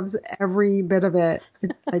just loves every bit of it.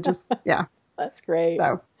 Yeah. That's great.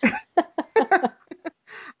 So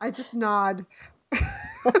I just nod.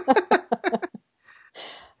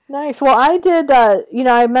 Nice. Well, I did, you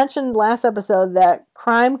know, I mentioned last episode that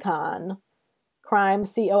CrimeCon, Crime,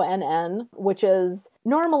 CONN, which is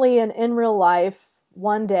normally an in real life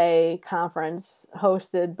one-day conference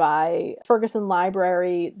hosted by Ferguson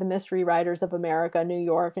Library, the Mystery Writers of America, New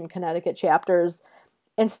York and Connecticut chapters.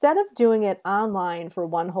 Instead of doing it online for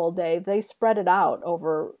one whole day, they spread it out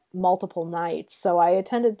over multiple nights. So I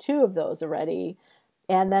attended 2 of those already.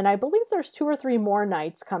 And then I believe there's 2 or 3 more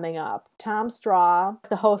nights coming up. Tom Straw,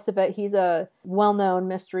 the host of it, he's a well-known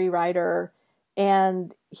mystery writer,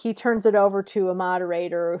 and he turns it over to a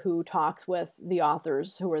moderator who talks with the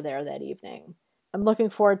authors who were there that evening. I'm looking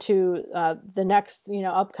forward to the next, you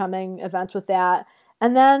know, upcoming events with that.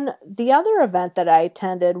 And then the other event that I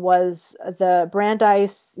attended was the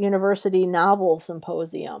Brandeis University Novel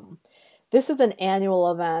Symposium. This is an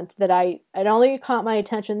annual event that it only caught my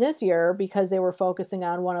attention this year because they were focusing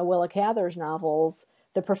on one of Willa Cather's novels,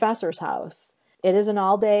 The Professor's House. It is an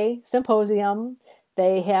all-day symposium.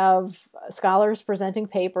 They have scholars presenting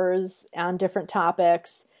papers on different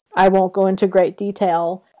topics. I won't go into great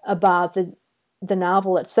detail about the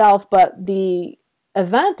novel itself, but the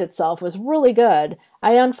event itself was really good.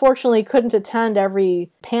 I unfortunately couldn't attend every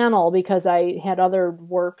panel because I had other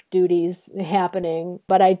work duties happening,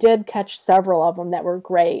 but I did catch several of them that were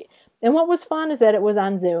great. And what was fun is that it was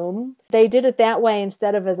on Zoom. They did it that way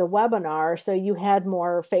instead of as a webinar, so you had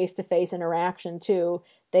more face-to-face interaction too.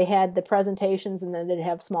 They had the presentations and then they'd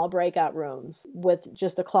have small breakout rooms with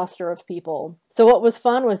just a cluster of people. So what was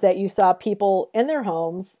fun was that you saw people in their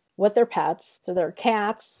homes with their pets, so their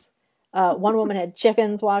cats. One woman had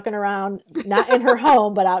chickens walking around, not in her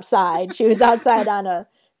home, but outside. She was outside on a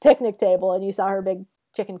picnic table and you saw her big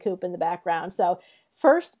chicken coop in the background. So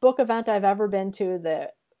first book event I've ever been to,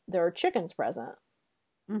 there were chickens present.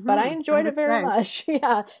 But I enjoyed it very much.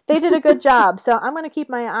 Yeah, they did a good job. So I'm going to keep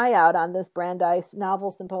my eye out on this Brandeis Novel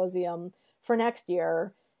Symposium for next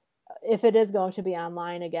year, if it is going to be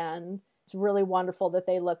online again. It's really wonderful that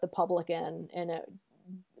they let the public in, and it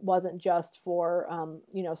wasn't just for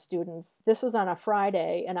students. This was on a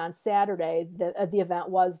Friday, and on Saturday the event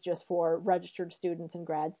was just for registered students and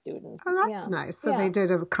grad students. Oh, that's nice. So they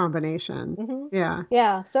did a combination. Mm-hmm.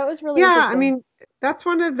 Yeah, so it was really interesting. I mean, that's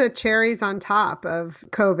one of the cherries on top of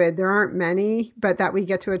COVID. There aren't many, but that we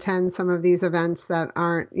get to attend some of these events that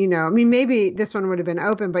aren't, maybe this one would have been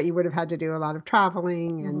open, but you would have had to do a lot of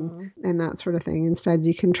traveling and that sort of thing. Instead,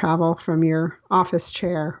 you can travel from your office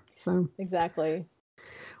chair. So exactly.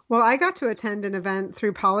 Well, I got to attend an event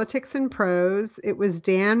through Politics and Prose. It was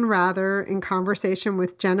Dan Rather in conversation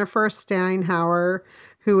with Jennifer Steinhauer,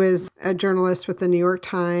 who is a journalist with the New York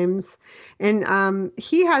Times. And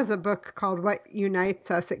he has a book called What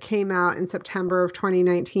Unites Us. It came out in September of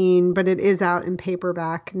 2019, but it is out in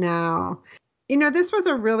paperback now. This was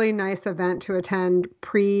a really nice event to attend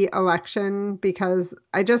pre-election because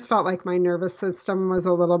I just felt like my nervous system was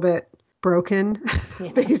a little bit broken,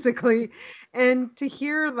 basically. And to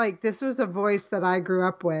hear this was a voice that I grew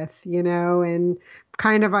up with, and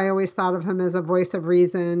kind of I always thought of him as a voice of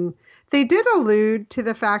reason. They did allude to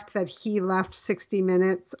the fact that he left 60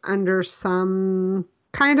 Minutes under some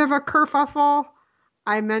kind of a kerfuffle.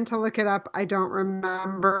 I meant to look it up. I don't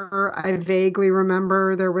remember. I vaguely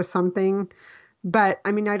remember there was something. But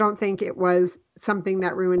I mean, I don't think it was something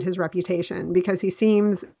that ruined his reputation because he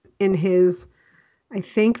seems I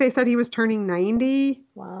think they said he was turning 90.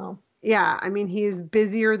 Wow. Yeah, I mean, he's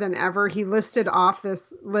busier than ever. He listed off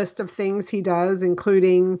this list of things he does,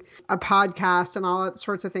 including a podcast and all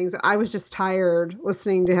sorts of things. I was just tired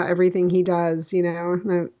listening to everything he does,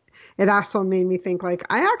 It also made me think, I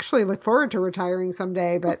actually look forward to retiring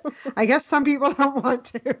someday, but I guess some people don't want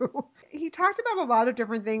to. He talked about a lot of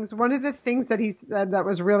different things. One of the things that he said that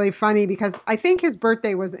was really funny, because I think his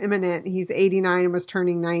birthday was imminent. He's 89 and was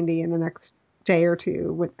turning 90 in the next day or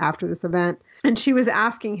two after this event. And she was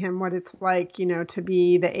asking him what it's like, to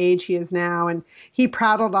be the age he is now. And he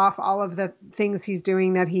prattled off all of the things he's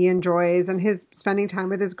doing that he enjoys and his spending time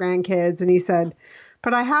with his grandkids. And he said,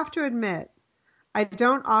 but I have to admit, I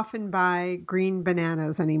don't often buy green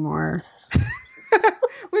bananas anymore,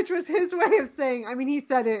 which was his way of saying, he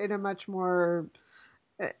said it in a much more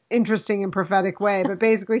interesting and prophetic way, but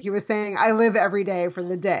basically he was saying, I live every day for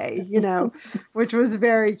the day, which was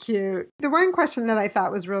very cute. The one question that I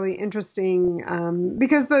thought was really interesting,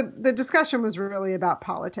 because the discussion was really about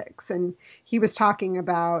politics, and he was talking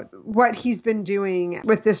about what he's been doing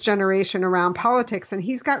with this generation around politics, and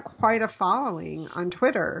he's got quite a following on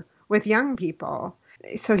Twitter with young people.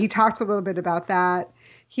 So he talked a little bit about that.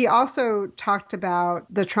 He also talked about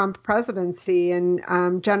the Trump presidency, and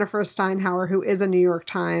Jennifer Steinhauer, who is a New York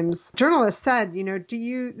Times journalist, said,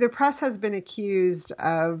 the press has been accused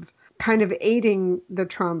of kind of aiding the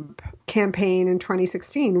Trump campaign in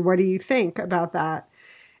 2016. What do you think about that?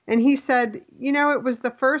 And he said, it was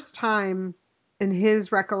the first time in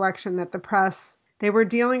his recollection that the press, they were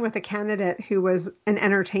dealing with a candidate who was an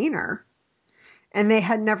entertainer, and they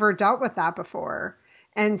had never dealt with that before.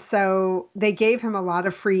 And so they gave him a lot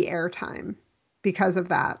of free airtime because of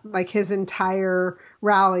that. His entire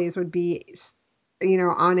rallies would be,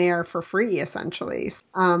 on air for free, essentially.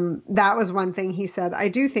 That was one thing he said. I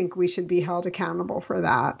do think we should be held accountable for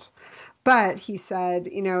that. But he said,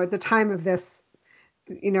 at the time of this,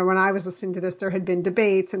 when I was listening to this, there had been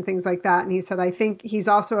debates and things like that. And he said, I think he's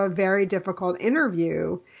also a very difficult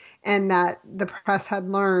interview, and that the press had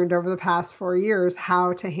learned over the past 4 years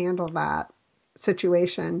how to handle that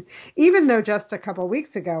situation, even though just a couple of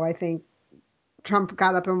weeks ago, I think Trump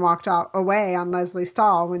got up and walked away on Leslie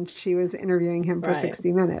Stahl when she was interviewing him for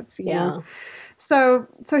 60 Minutes. You know? So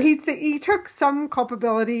he took some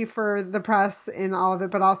culpability for the press in all of it,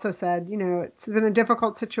 but also said, it's been a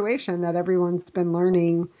difficult situation that everyone's been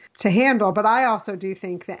learning to handle. But I also do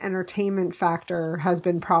think the entertainment factor has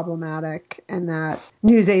been problematic, and that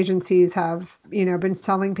news agencies have, been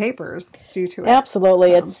selling papers due to it. Absolutely.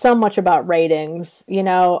 So. It's so much about ratings.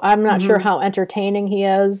 I'm not sure how entertaining he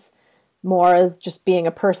is. more as just being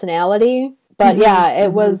a personality. But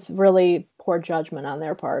it was really poor judgment on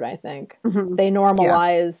their part, I think. They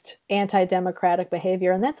normalized anti-democratic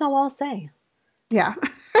behavior, and that's all I'll say. Yeah.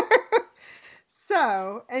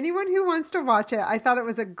 So, anyone who wants to watch it, I thought it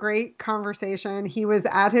was a great conversation. He was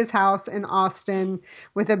at his house in Austin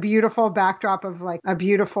with a beautiful backdrop of like a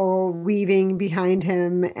beautiful weaving behind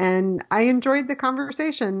him. And I enjoyed the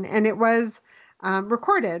conversation, and it was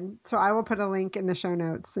recorded. So I will put a link in the show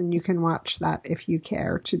notes and you can watch that if you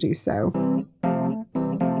care to do so.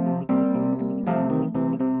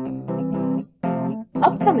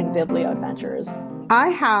 Upcoming Biblio Adventures. I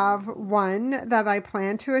have one that I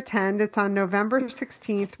plan to attend. It's on November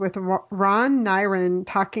 16th with Ron Nyren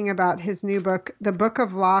talking about his new book, The Book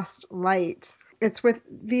of Lost Light. It's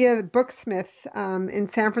via Booksmith in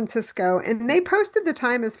San Francisco, and they posted the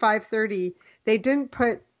time as 5:30. They didn't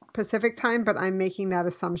put Pacific time, but I'm making that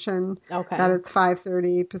assumption that it's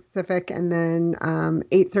 5:30 Pacific and then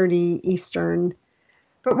 8:30 Eastern.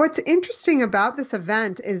 But what's interesting about this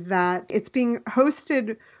event is that it's being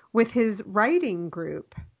hosted with his writing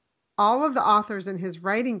group. All of the authors in his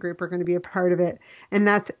writing group are going to be a part of it. And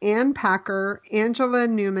that's Ann Packer, Angela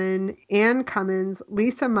Newman, Ann Cummins,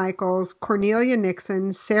 Lisa Michaels, Cornelia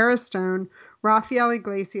Nixon, Sarah Stone, Rafael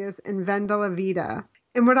Iglesias, and Vendela Levita.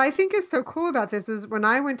 And what I think is so cool about this is when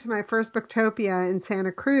I went to my first Booktopia in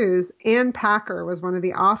Santa Cruz, Ann Packer was one of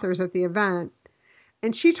the authors at the event.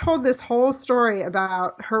 And she told this whole story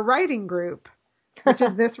about her writing group, which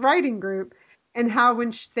is this writing group, and how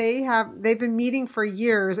when they've been meeting for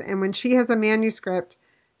years, and when she has a manuscript,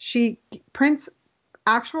 she prints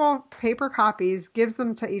actual paper copies, gives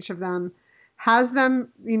them to each of them, has them,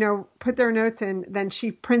 put their notes in, then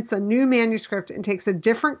she prints a new manuscript and takes a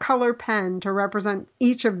different color pen to represent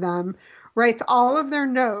each of them, writes all of their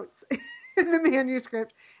notes in the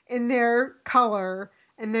manuscript in their color,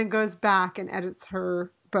 and then goes back and edits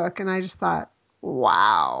her book. And I just thought,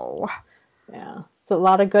 wow. Yeah. It's a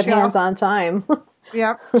lot of good hands-on time.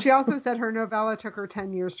 Yep. She also said her novella took her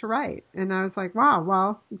 10 years to write. And I was like, wow,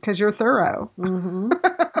 well, because you're thorough.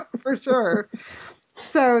 For sure.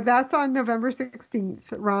 So that's on November 16th,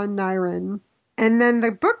 Ron Nyren. And then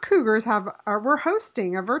the Book Cougars we're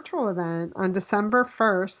hosting a virtual event on December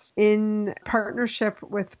 1st in partnership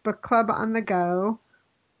with Book Club on the Go.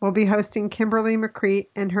 We'll be hosting Kimberly McCreet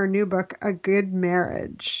and her new book, A Good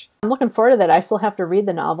Marriage. I'm looking forward to that. I still have to read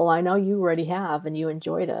the novel. I know you already have, and you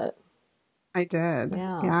enjoyed it. I did.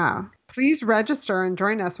 Yeah. Please register and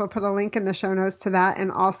join us. We'll put a link in the show notes to that.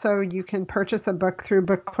 And also you can purchase a book through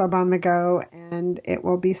Book Club on the Go, and it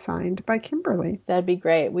will be signed by Kimberly. That'd be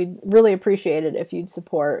great. We'd really appreciate it if you'd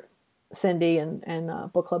support Cindy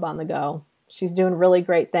and Book Club on the Go. She's doing really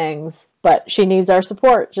great things, but she needs our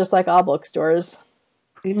support, just like all bookstores.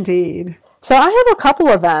 Indeed. So I have a couple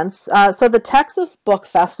events. So the Texas Book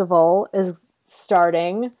Festival is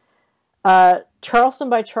starting. Charleston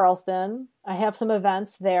by Charleston. I have some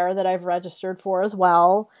events there that I've registered for as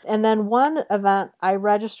well. And then one event I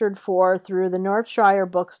registered for through the Northshire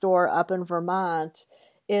Bookstore up in Vermont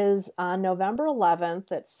is on November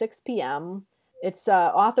 11th at 6 p.m. It's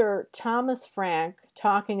author Thomas Frank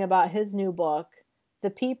talking about his new book,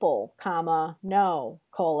 The People, No,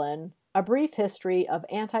 A Brief History of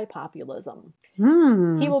Anti-Populism.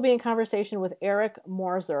 He will be in conversation with Eric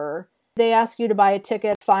Morzer. They ask you to buy a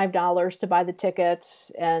ticket, $5 to buy the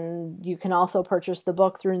ticket, and you can also purchase the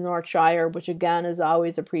book through Northshire, which again is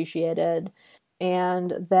always appreciated.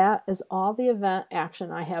 And that is all the event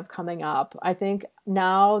action I have coming up. I think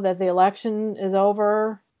now that the election is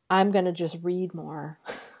over, I'm going to just read more.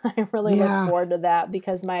 I really look forward to that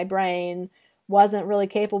because my brain wasn't really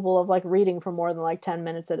capable of reading for more than 10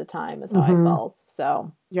 minutes at a time is how I felt.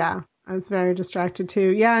 So yeah, I was very distracted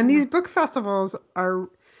too. Yeah. And these book festivals are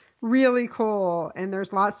really cool. And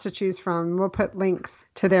there's lots to choose from. We'll put links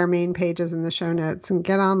to their main pages in the show notes and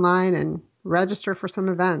get online and register for some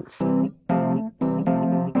events.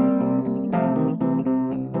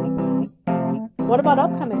 What about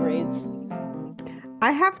upcoming reads?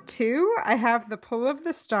 I have two. I have The Pull of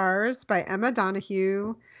the Stars by Emma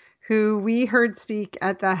Donoghue, who we heard speak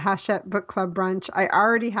at the Hachette Book Club brunch. I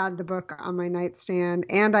already had the book on my nightstand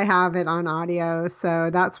and I have it on audio.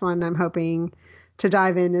 So that's one I'm hoping to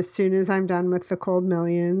dive in as soon as I'm done with The Cold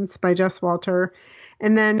Millions by Jess Walter.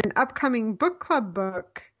 And then an upcoming book club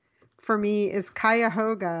book for me is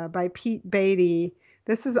Cuyahoga by Pete Beatty.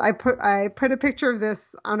 I put a picture of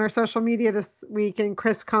this on our social media this week, and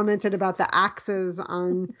Chris commented about the axes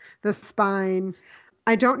on the spine.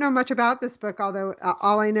 I don't know much about this book, although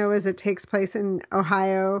all I know is it takes place in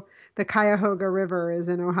Ohio. The Cuyahoga River is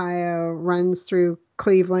in Ohio, runs through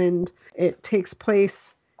Cleveland. It takes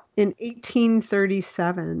place in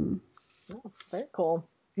 1837. Oh, very cool.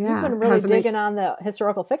 You've Yeah, been it really has digging on the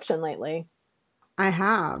historical fiction lately. I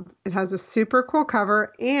have. It has a super cool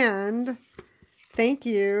cover, and thank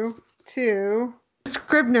you to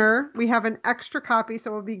Scribner. We have an extra copy,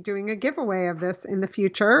 so we'll be doing a giveaway of this in the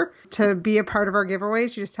future. To be a part of our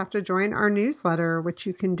giveaways, you just have to join our newsletter, which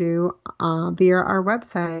you can do via our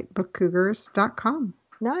website, bookcougars.com.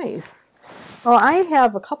 Nice. Well, I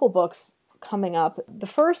have a couple books coming up. The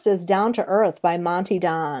first is Down to Earth by Monty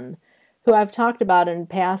Don, who I've talked about in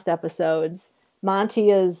past episodes.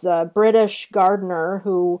 Monty is a British gardener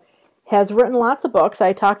who has written lots of books.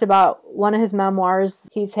 I talked about one of his memoirs.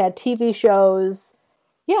 He's had TV shows.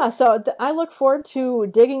 Yeah, so I look forward to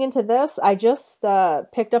digging into this. I just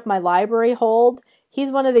picked up my library hold.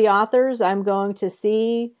 He's one of the authors I'm going to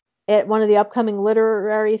see at one of the upcoming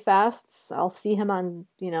literary fests. I'll see him on,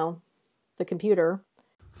 the computer.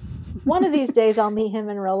 One of these days I'll meet him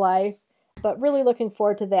in real life, but really looking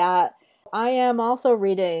forward to that. I am also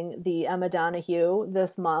reading the Emma Donoghue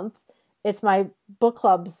this month. It's my book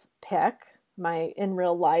club's pick, my in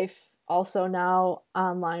real life, also now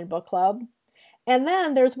online book club. And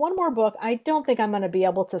then there's one more book. I don't think I'm going to be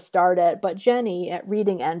able to start it, but Jenny at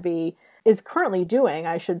Reading Envy is currently doing,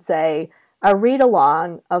 I should say, a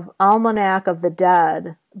read-along of Almanac of the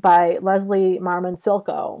Dead by Leslie Marmon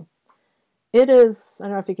Silko. It is, I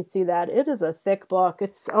don't know if you can see that, it is a thick book.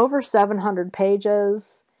 It's over 700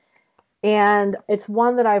 pages, and it's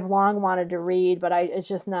one that I've long wanted to read, but it's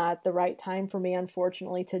just not the right time for me,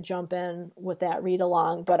 unfortunately, to jump in with that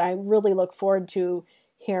read-along. But I really look forward to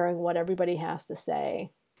hearing what everybody has to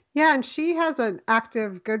say. Yeah, and she has an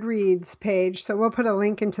active Goodreads page, so we'll put a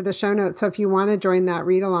link into the show notes. So if you want to join that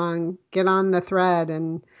read along, get on the thread,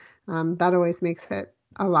 and that always makes it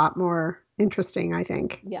a lot more interesting, I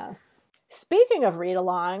think. Yes. Speaking of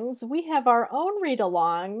read-alongs, we have our own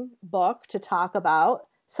read-along book to talk about,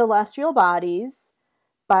 Celestial Bodies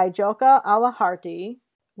by Joka Alaharty,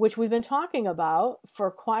 which we've been talking about for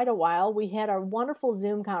quite a while. We had a wonderful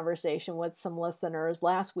Zoom conversation with some listeners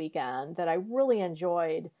last weekend that I really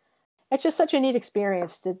enjoyed. It's just such a neat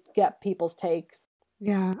experience to get people's takes.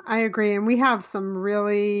 Yeah, I agree. And we have some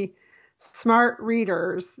really smart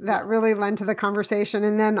readers that really lend to the conversation.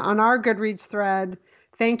 And then on our Goodreads thread,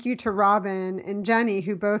 thank you to Robin and Jenny,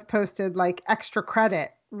 who both posted like extra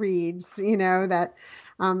credit reads, that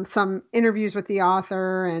some interviews with the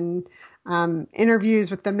author and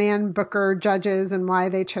interviews with the Man Booker judges and why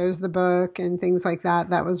they chose the book and things like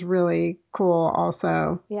that. That was really cool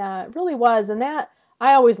also. Yeah, it really was. And that,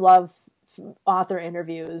 I always love author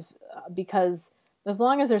interviews because as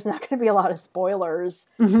long as there's not going to be a lot of spoilers,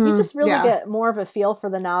 you just really get more of a feel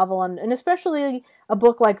for the novel, and especially a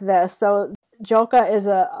book like this. So Joka is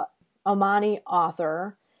a Omani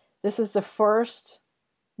author. This is the first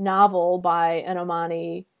novel by an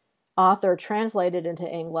Omani author translated into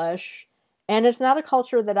English, and it's not a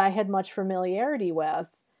culture that I had much familiarity with.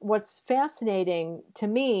 What's fascinating to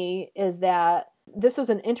me is that this is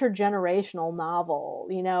an intergenerational novel.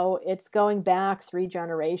 It's going back 3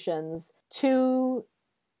 generations to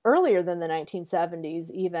earlier than the 1970s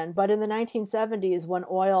even. But in the 1970s, when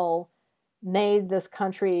oil made this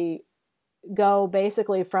country go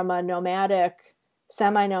basically from a nomadic,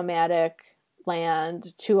 semi-nomadic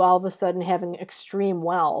land to all of a sudden having extreme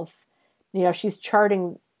wealth, she's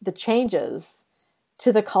charting the changes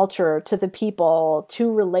to the culture, to the people,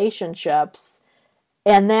 to relationships.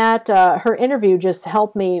 And that her interview just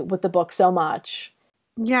helped me with the book so much.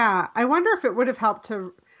 Yeah, I wonder if it would have helped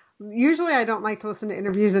to. Usually I don't like to listen to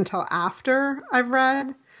interviews until after I've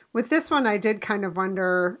read. With this one, I did kind of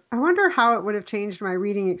wonder, I wonder how it would have changed my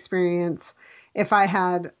reading experience if I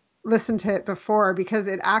had listened to it before, because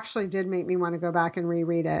it actually did make me want to go back and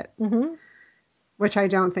reread it, which I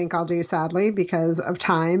don't think I'll do, sadly, because of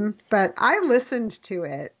time. But I listened to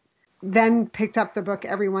it, then picked up the book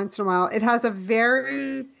every once in a while. It has a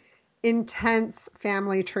very intense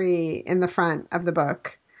family tree in the front of the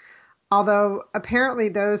book. Although apparently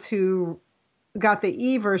those who got the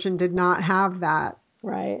e version did not have that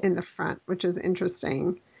in the front, which is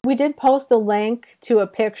interesting. We did post a link to a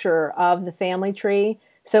picture of the family tree.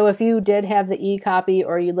 So if you did have the e-copy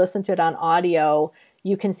or you listened to it on audio,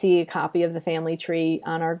 you can see a copy of the family tree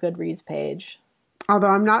on our Goodreads page. Although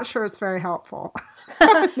I'm not sure it's very helpful.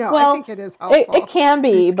 No, well, I think it is helpful. It can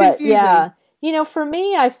be, it's but confusing. yeah. For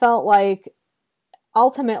me, I felt like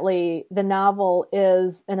ultimately the novel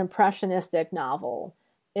is an impressionistic novel.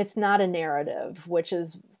 It's not a narrative, which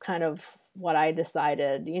is kind of what I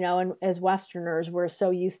decided. And as Westerners, we're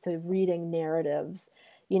so used to reading narratives,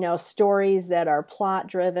 stories that are plot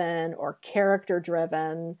driven or character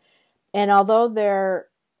driven. And although they're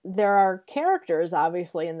there are characters,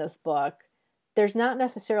 obviously, in this book. There's not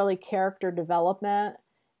necessarily character development,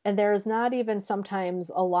 and there's not even sometimes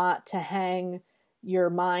a lot to hang your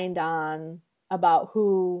mind on about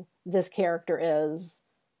who this character is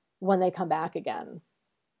when they come back again.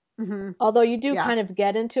 Mm-hmm. Although you do kind of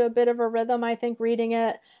get into a bit of a rhythm, I think, reading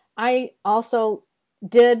it. I also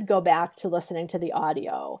did go back to listening to the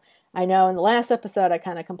audio. I know in the last episode I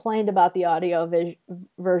kind of complained about the audio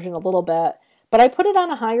version a little bit, but I put it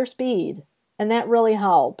on a higher speed, and that really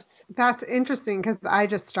helps. That's interesting because I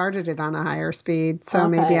just started it on a higher speed, so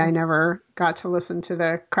maybe I never got to listen to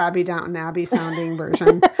the crabby Downton Abbey sounding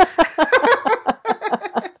version.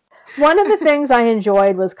 One of the things I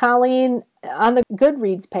enjoyed was Colleen, on the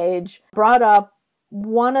Goodreads page, brought up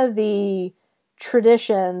one of the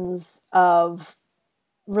traditions of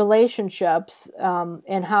relationships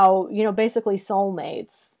and how, basically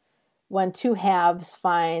soulmates, when two halves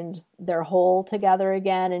find their whole together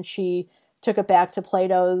again, and she took it back to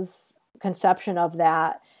Plato's conception of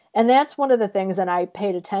that. And that's one of the things that I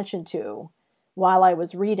paid attention to while I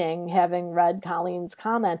was reading, having read Colleen's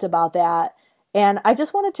comment about that. And I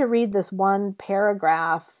just wanted to read this one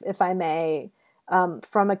paragraph, if I may,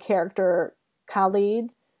 from a character,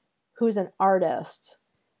 Khalid, who's an artist.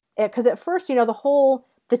 Because at first,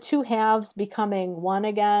 the two halves becoming one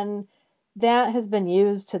again, that has been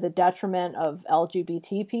used to the detriment of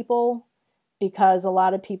LGBT people, because a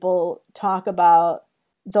lot of people talk about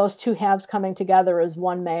those two halves coming together as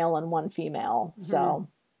one male and one female. Mm-hmm. So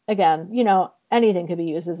again, anything could be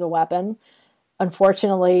used as a weapon,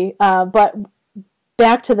 unfortunately. But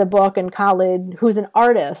back to the book and Khalid, who's an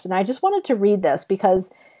artist. And I just wanted to read this because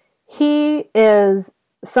he is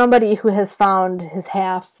somebody who has found his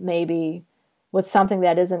half, maybe, with something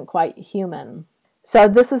that isn't quite human. So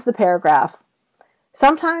this is the paragraph.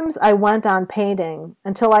 Sometimes I went on painting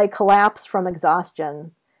until I collapsed from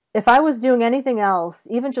exhaustion. If I was doing anything else,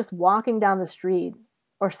 even just walking down the street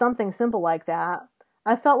or something simple like that,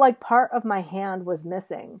 I felt like part of my hand was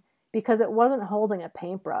missing because it wasn't holding a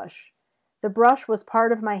paintbrush. The brush was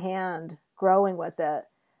part of my hand, growing with it.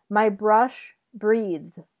 My brush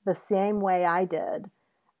breathed the same way I did.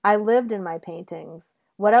 I lived in my paintings.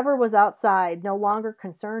 Whatever was outside no longer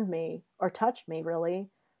concerned me or touched me, really.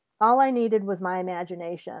 All I needed was my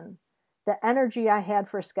imagination. The energy I had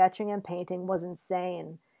for sketching and painting was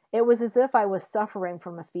insane. It was as if I was suffering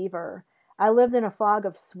from a fever. I lived in a fog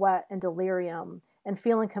of sweat and delirium and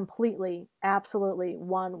feeling completely, absolutely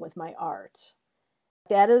one with my art.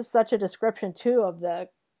 That is such a description, too, of the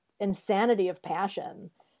insanity of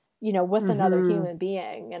passion, with another human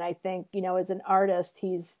being. And I think, as an artist,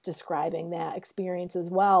 he's describing that experience as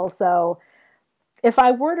well. So if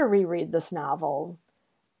I were to reread this novel,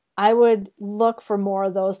 I would look for more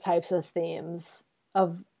of those types of themes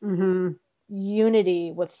of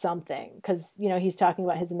unity with something. Because, he's talking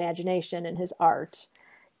about his imagination and his art.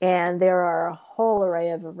 And there are a whole array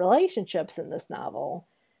of relationships in this novel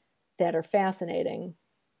that are fascinating.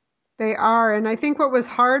 They are. And I think what was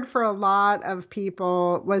hard for a lot of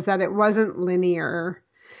people was that it wasn't linear.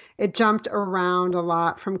 It jumped around a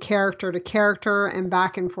lot from character to character and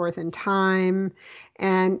back and forth in time.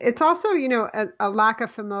 And it's also, a lack of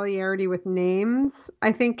familiarity with names,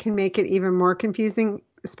 I think, can make it even more confusing,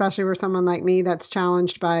 especially for someone like me that's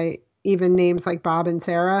challenged by even names like Bob and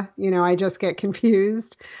Sarah. I just get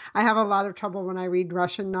confused. I have a lot of trouble when I read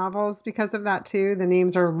Russian novels because of that too. The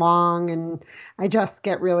names are long and I just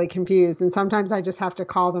get really confused. And sometimes I just have to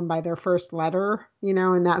call them by their first letter,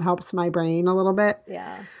 and that helps my brain a little bit.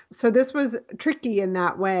 Yeah. So this was tricky in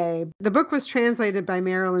that way. The book was translated by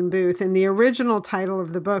Marilyn Booth, and the original title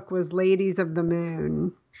of the book was Ladies of the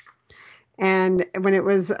Moon. And when it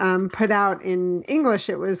was put out in English,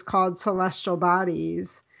 it was called Celestial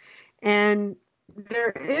Bodies. And there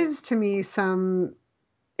is, to me, some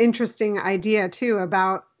interesting idea, too,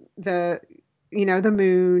 about the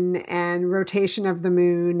moon and rotation of the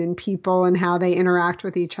moon and people and how they interact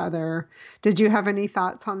with each other. Did you have any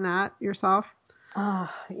thoughts on that yourself?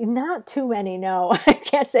 Not too many, no. I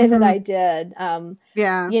can't say that I did.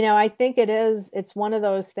 Yeah. I think it's one of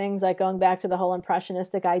those things, like going back to the whole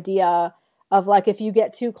impressionistic idea of, like, if you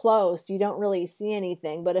get too close, you don't really see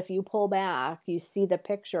anything. But if you pull back, you see the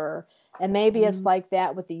picture. And maybe it's like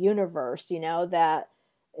that with the universe, that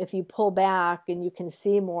if you pull back and you can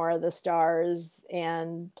see more of the stars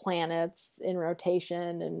and planets in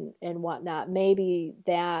rotation and whatnot, maybe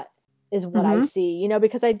that is what I see,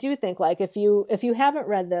 because I do think, like, if you haven't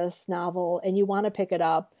read this novel and you want to pick it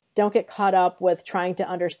up, don't get caught up with trying to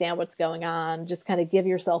understand what's going on. Just kind of give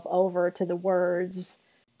yourself over to the words.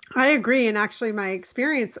 I agree. And actually, my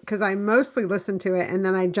experience, because I mostly listened to it and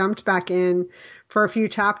then I jumped back in for a few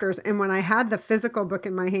chapters. And when I had the physical book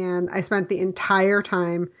in my hand, I spent the entire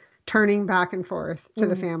time turning back and forth to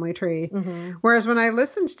the family tree. Mm-hmm. Whereas when I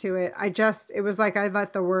listened to it, it was like I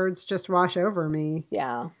let the words just wash over me.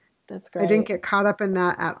 Yeah, that's I didn't great. get caught up in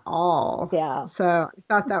that at all. Yeah. So I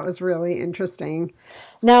thought that was really interesting.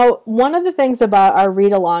 Now, one of the things about our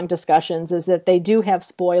read along discussions is that they do have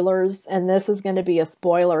spoilers, and this is going to be a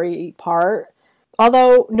spoilery part.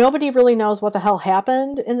 Although nobody really knows what the hell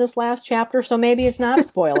happened in this last chapter, so maybe it's not a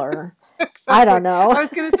spoiler. Exactly. I don't know. I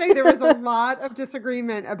was going to say there was a lot of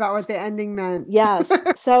disagreement about what the ending meant. Yes.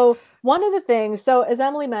 So one of the things, so as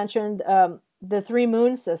Emily mentioned, the Three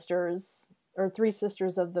Moon Sisters, or Three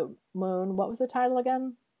Sisters of the Moon, what was the title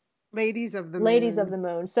again? Ladies of the Moon. Ladies of the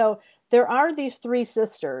Moon. So there are these three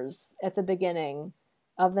sisters at the beginning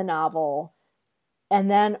of the novel,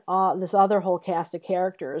 and then this other whole cast of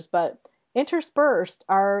characters. But interspersed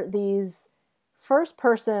are these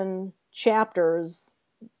first-person chapters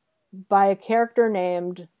by a character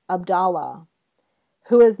named Abdallah,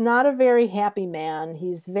 who is not a very happy man.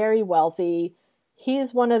 He's very wealthy.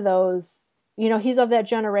 He's one of those, he's of that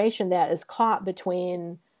generation that is caught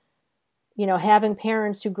between having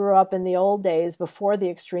parents who grew up in the old days before the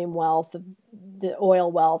extreme wealth, the oil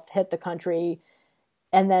wealth hit the country,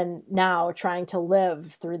 and then now trying to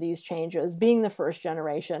live through these changes, being the first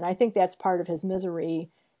generation. I think that's part of his misery,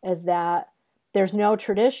 is that there's no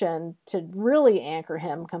tradition to really anchor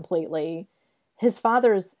him completely. His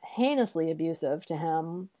father's heinously abusive to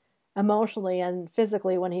him, emotionally and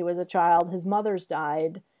physically when he was a child. His mother's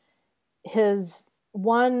died. His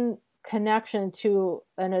one connection to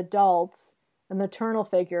an adult, a maternal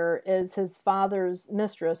figure, is his father's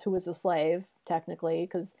mistress, who was a slave, technically,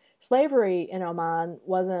 because slavery in Oman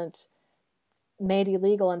wasn't made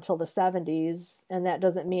illegal until the 70s, and that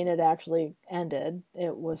doesn't mean it actually ended.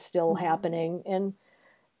 It was still happening, and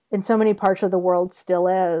in so many parts of the world still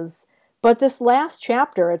is. But this last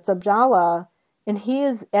chapter, it's Abdallah, and he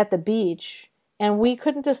is at the beach, and we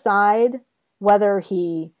couldn't decide whether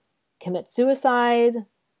he commits suicide,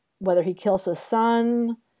 whether he kills his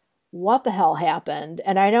son, what the hell happened.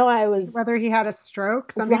 And I know whether he had a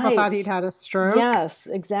stroke. Some people thought he'd had a stroke. Yes,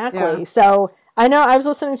 exactly. Yeah. So I know I was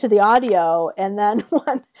listening to the audio, and then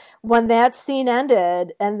when that scene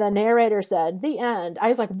ended and the narrator said, "The end," I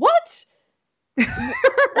was like, what?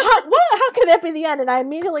 How could that be the end? And I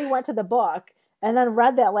immediately went to the book and then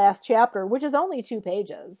read that last chapter, which is only 2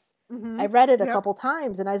 pages. I read it a couple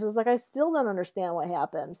times, and I was like, I still don't understand what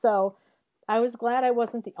happened. So I was glad I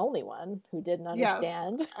wasn't the only one who didn't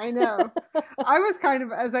understand. Yes, I know. I was kind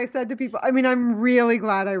of, as I said to people, I mean, I'm really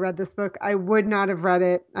glad I read this book. I would not have read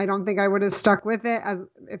it. I don't think I would have stuck with it as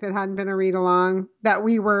if it hadn't been a read along that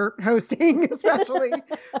we were hosting, especially.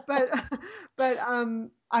 but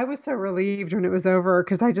I was so relieved when it was over,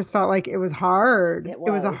 because I just felt like it was hard. It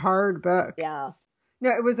was a hard book. Yeah.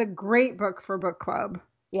 No, it was a great book for book club.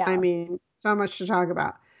 Yeah. I mean, so much to talk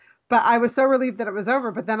about. But I was so relieved that it was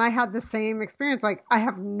over. But then I had the same experience. Like, I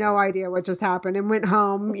have no idea what just happened, and went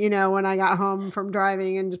home, when I got home from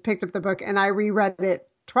driving, and just picked up the book, and I reread it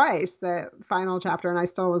twice, the final chapter. And I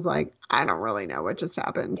still was like, I don't really know what just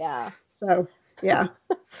happened. Yeah. So, yeah.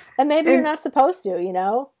 And maybe you're not supposed to,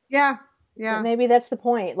 Yeah. Yeah. But maybe that's the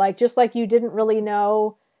point. Like, just like you didn't really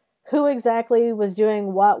know who exactly was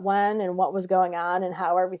doing what, when, and what was going on, and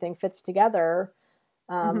how everything fits together.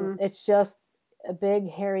 It's just a big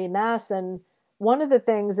hairy mess. And one of the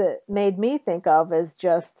things it made me think of is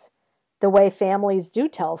just the way families do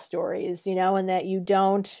tell stories, and that you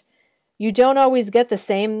don't always get the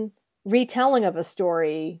same retelling of a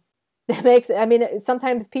story.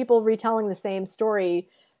 Sometimes people retelling the same story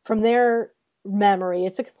from their memory,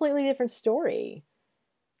 it's a completely different story.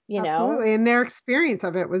 Absolutely. And their experience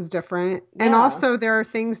of it was different. Yeah. And also there are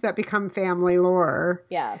things that become family lore.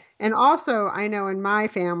 Yes. And also, I know in my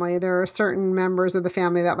family, there are certain members of the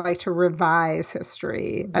family that like to revise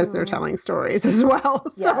history as they're telling stories as well.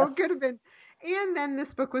 Yes. So it could have been. And then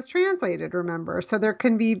this book was translated, remember? So there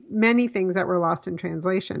can be many things that were lost in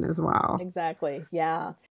translation as well. Exactly.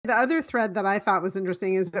 Yeah. The other thread that I thought was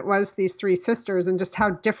interesting is it was these 3 sisters and just how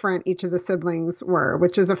different each of the siblings were,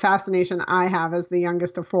 which is a fascination I have as the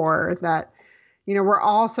youngest of 4, that, we're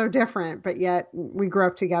all so different, but yet we grew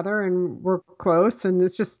up together and we're close. And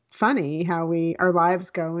it's just funny how our lives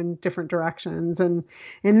go in different directions. And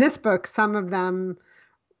in this book, some of them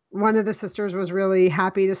one of the sisters was really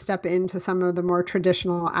happy to step into some of the more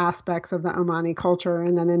traditional aspects of the Omani culture,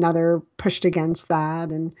 and then another pushed against that.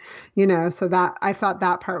 And, so that I thought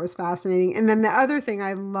that part was fascinating. And then the other thing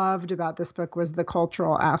I loved about this book was the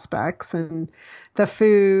cultural aspects and the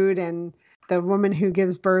food and the woman who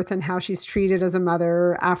gives birth and how she's treated as a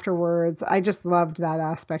mother afterwards. I just loved that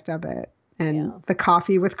aspect of it. And the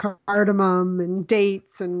coffee with cardamom and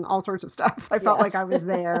dates and all sorts of stuff. I felt like I was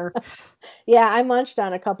there. Yeah, I munched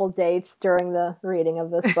on a couple dates during the reading of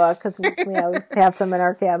this book because we always have some in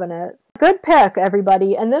our cabinet. Good pick,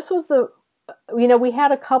 everybody. And this was we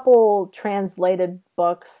had a couple translated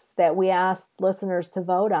books that we asked listeners to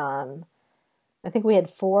vote on. I think we had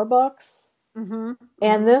 4 books. Mm-hmm.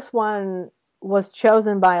 And this one was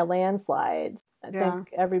chosen by a landslide. I think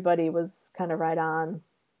everybody was kind of right on.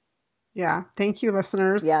 Yeah. Thank you,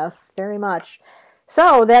 listeners. Yes, very much.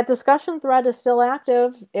 So that discussion thread is still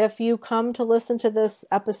active. If you come to listen to this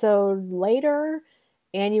episode later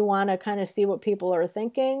and you want to kind of see what people are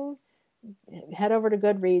thinking, head over to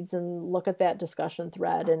Goodreads and look at that discussion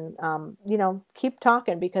thread and, keep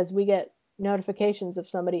talking because we get notifications if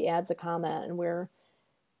somebody adds a comment, and we're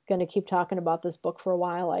going to keep talking about this book for a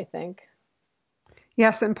while, I think.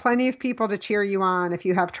 Yes, and plenty of people to cheer you on if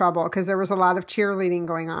you have trouble, because there was a lot of cheerleading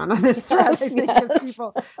going on this thread, I think, as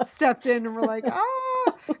people stepped in and were like,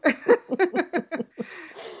 ah!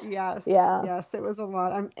 Yes. Yeah. Yes, it was a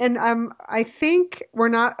lot. I think we're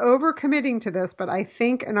not overcommitting to this, but I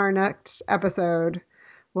think in our next episode,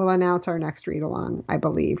 we'll announce our next read-along, I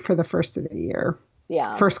believe, for the first of the year.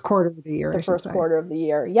 Yeah. First quarter of the year, The first quarter of the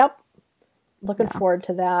year. Yep. Looking forward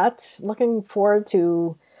to that. Looking forward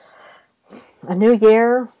to a new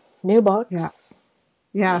year, new books.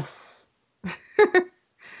 Yeah. Yes.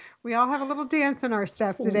 We all have a little dance in our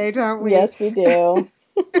step today, don't we? Yes, we do.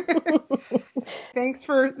 Thanks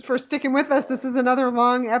for sticking with us. This is another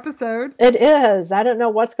long episode. It is. I don't know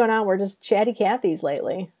what's going on. We're just chatty Cathys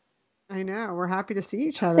lately. I know. We're happy to see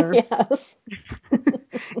each other. Yes.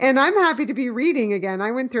 And I'm happy to be reading again.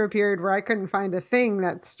 I went through a period where I couldn't find a thing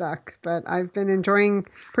that stuck, but I've been enjoying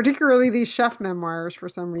particularly these chef memoirs for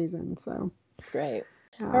some reason. So that's great.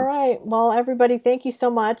 All right. Well, everybody, thank you so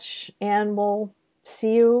much. And we'll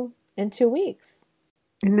see you in 2 weeks.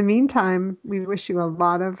 In the meantime, we wish you a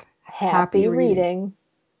lot of happy reading.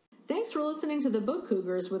 Thanks for listening to The Book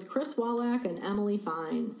Cougars with Chris Wallach and Emily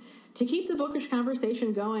Fine. To keep the bookish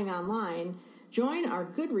conversation going online, join our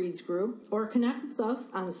Goodreads group or connect with us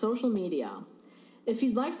on social media. If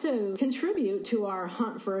you'd like to contribute to our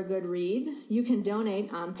hunt for a good read, you can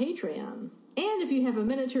donate on Patreon. And if you have a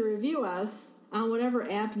minute to review us on whatever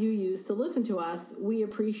app you use to listen to us, we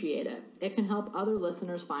appreciate it. It can help other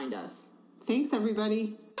listeners find us. Thanks,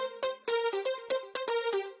 everybody.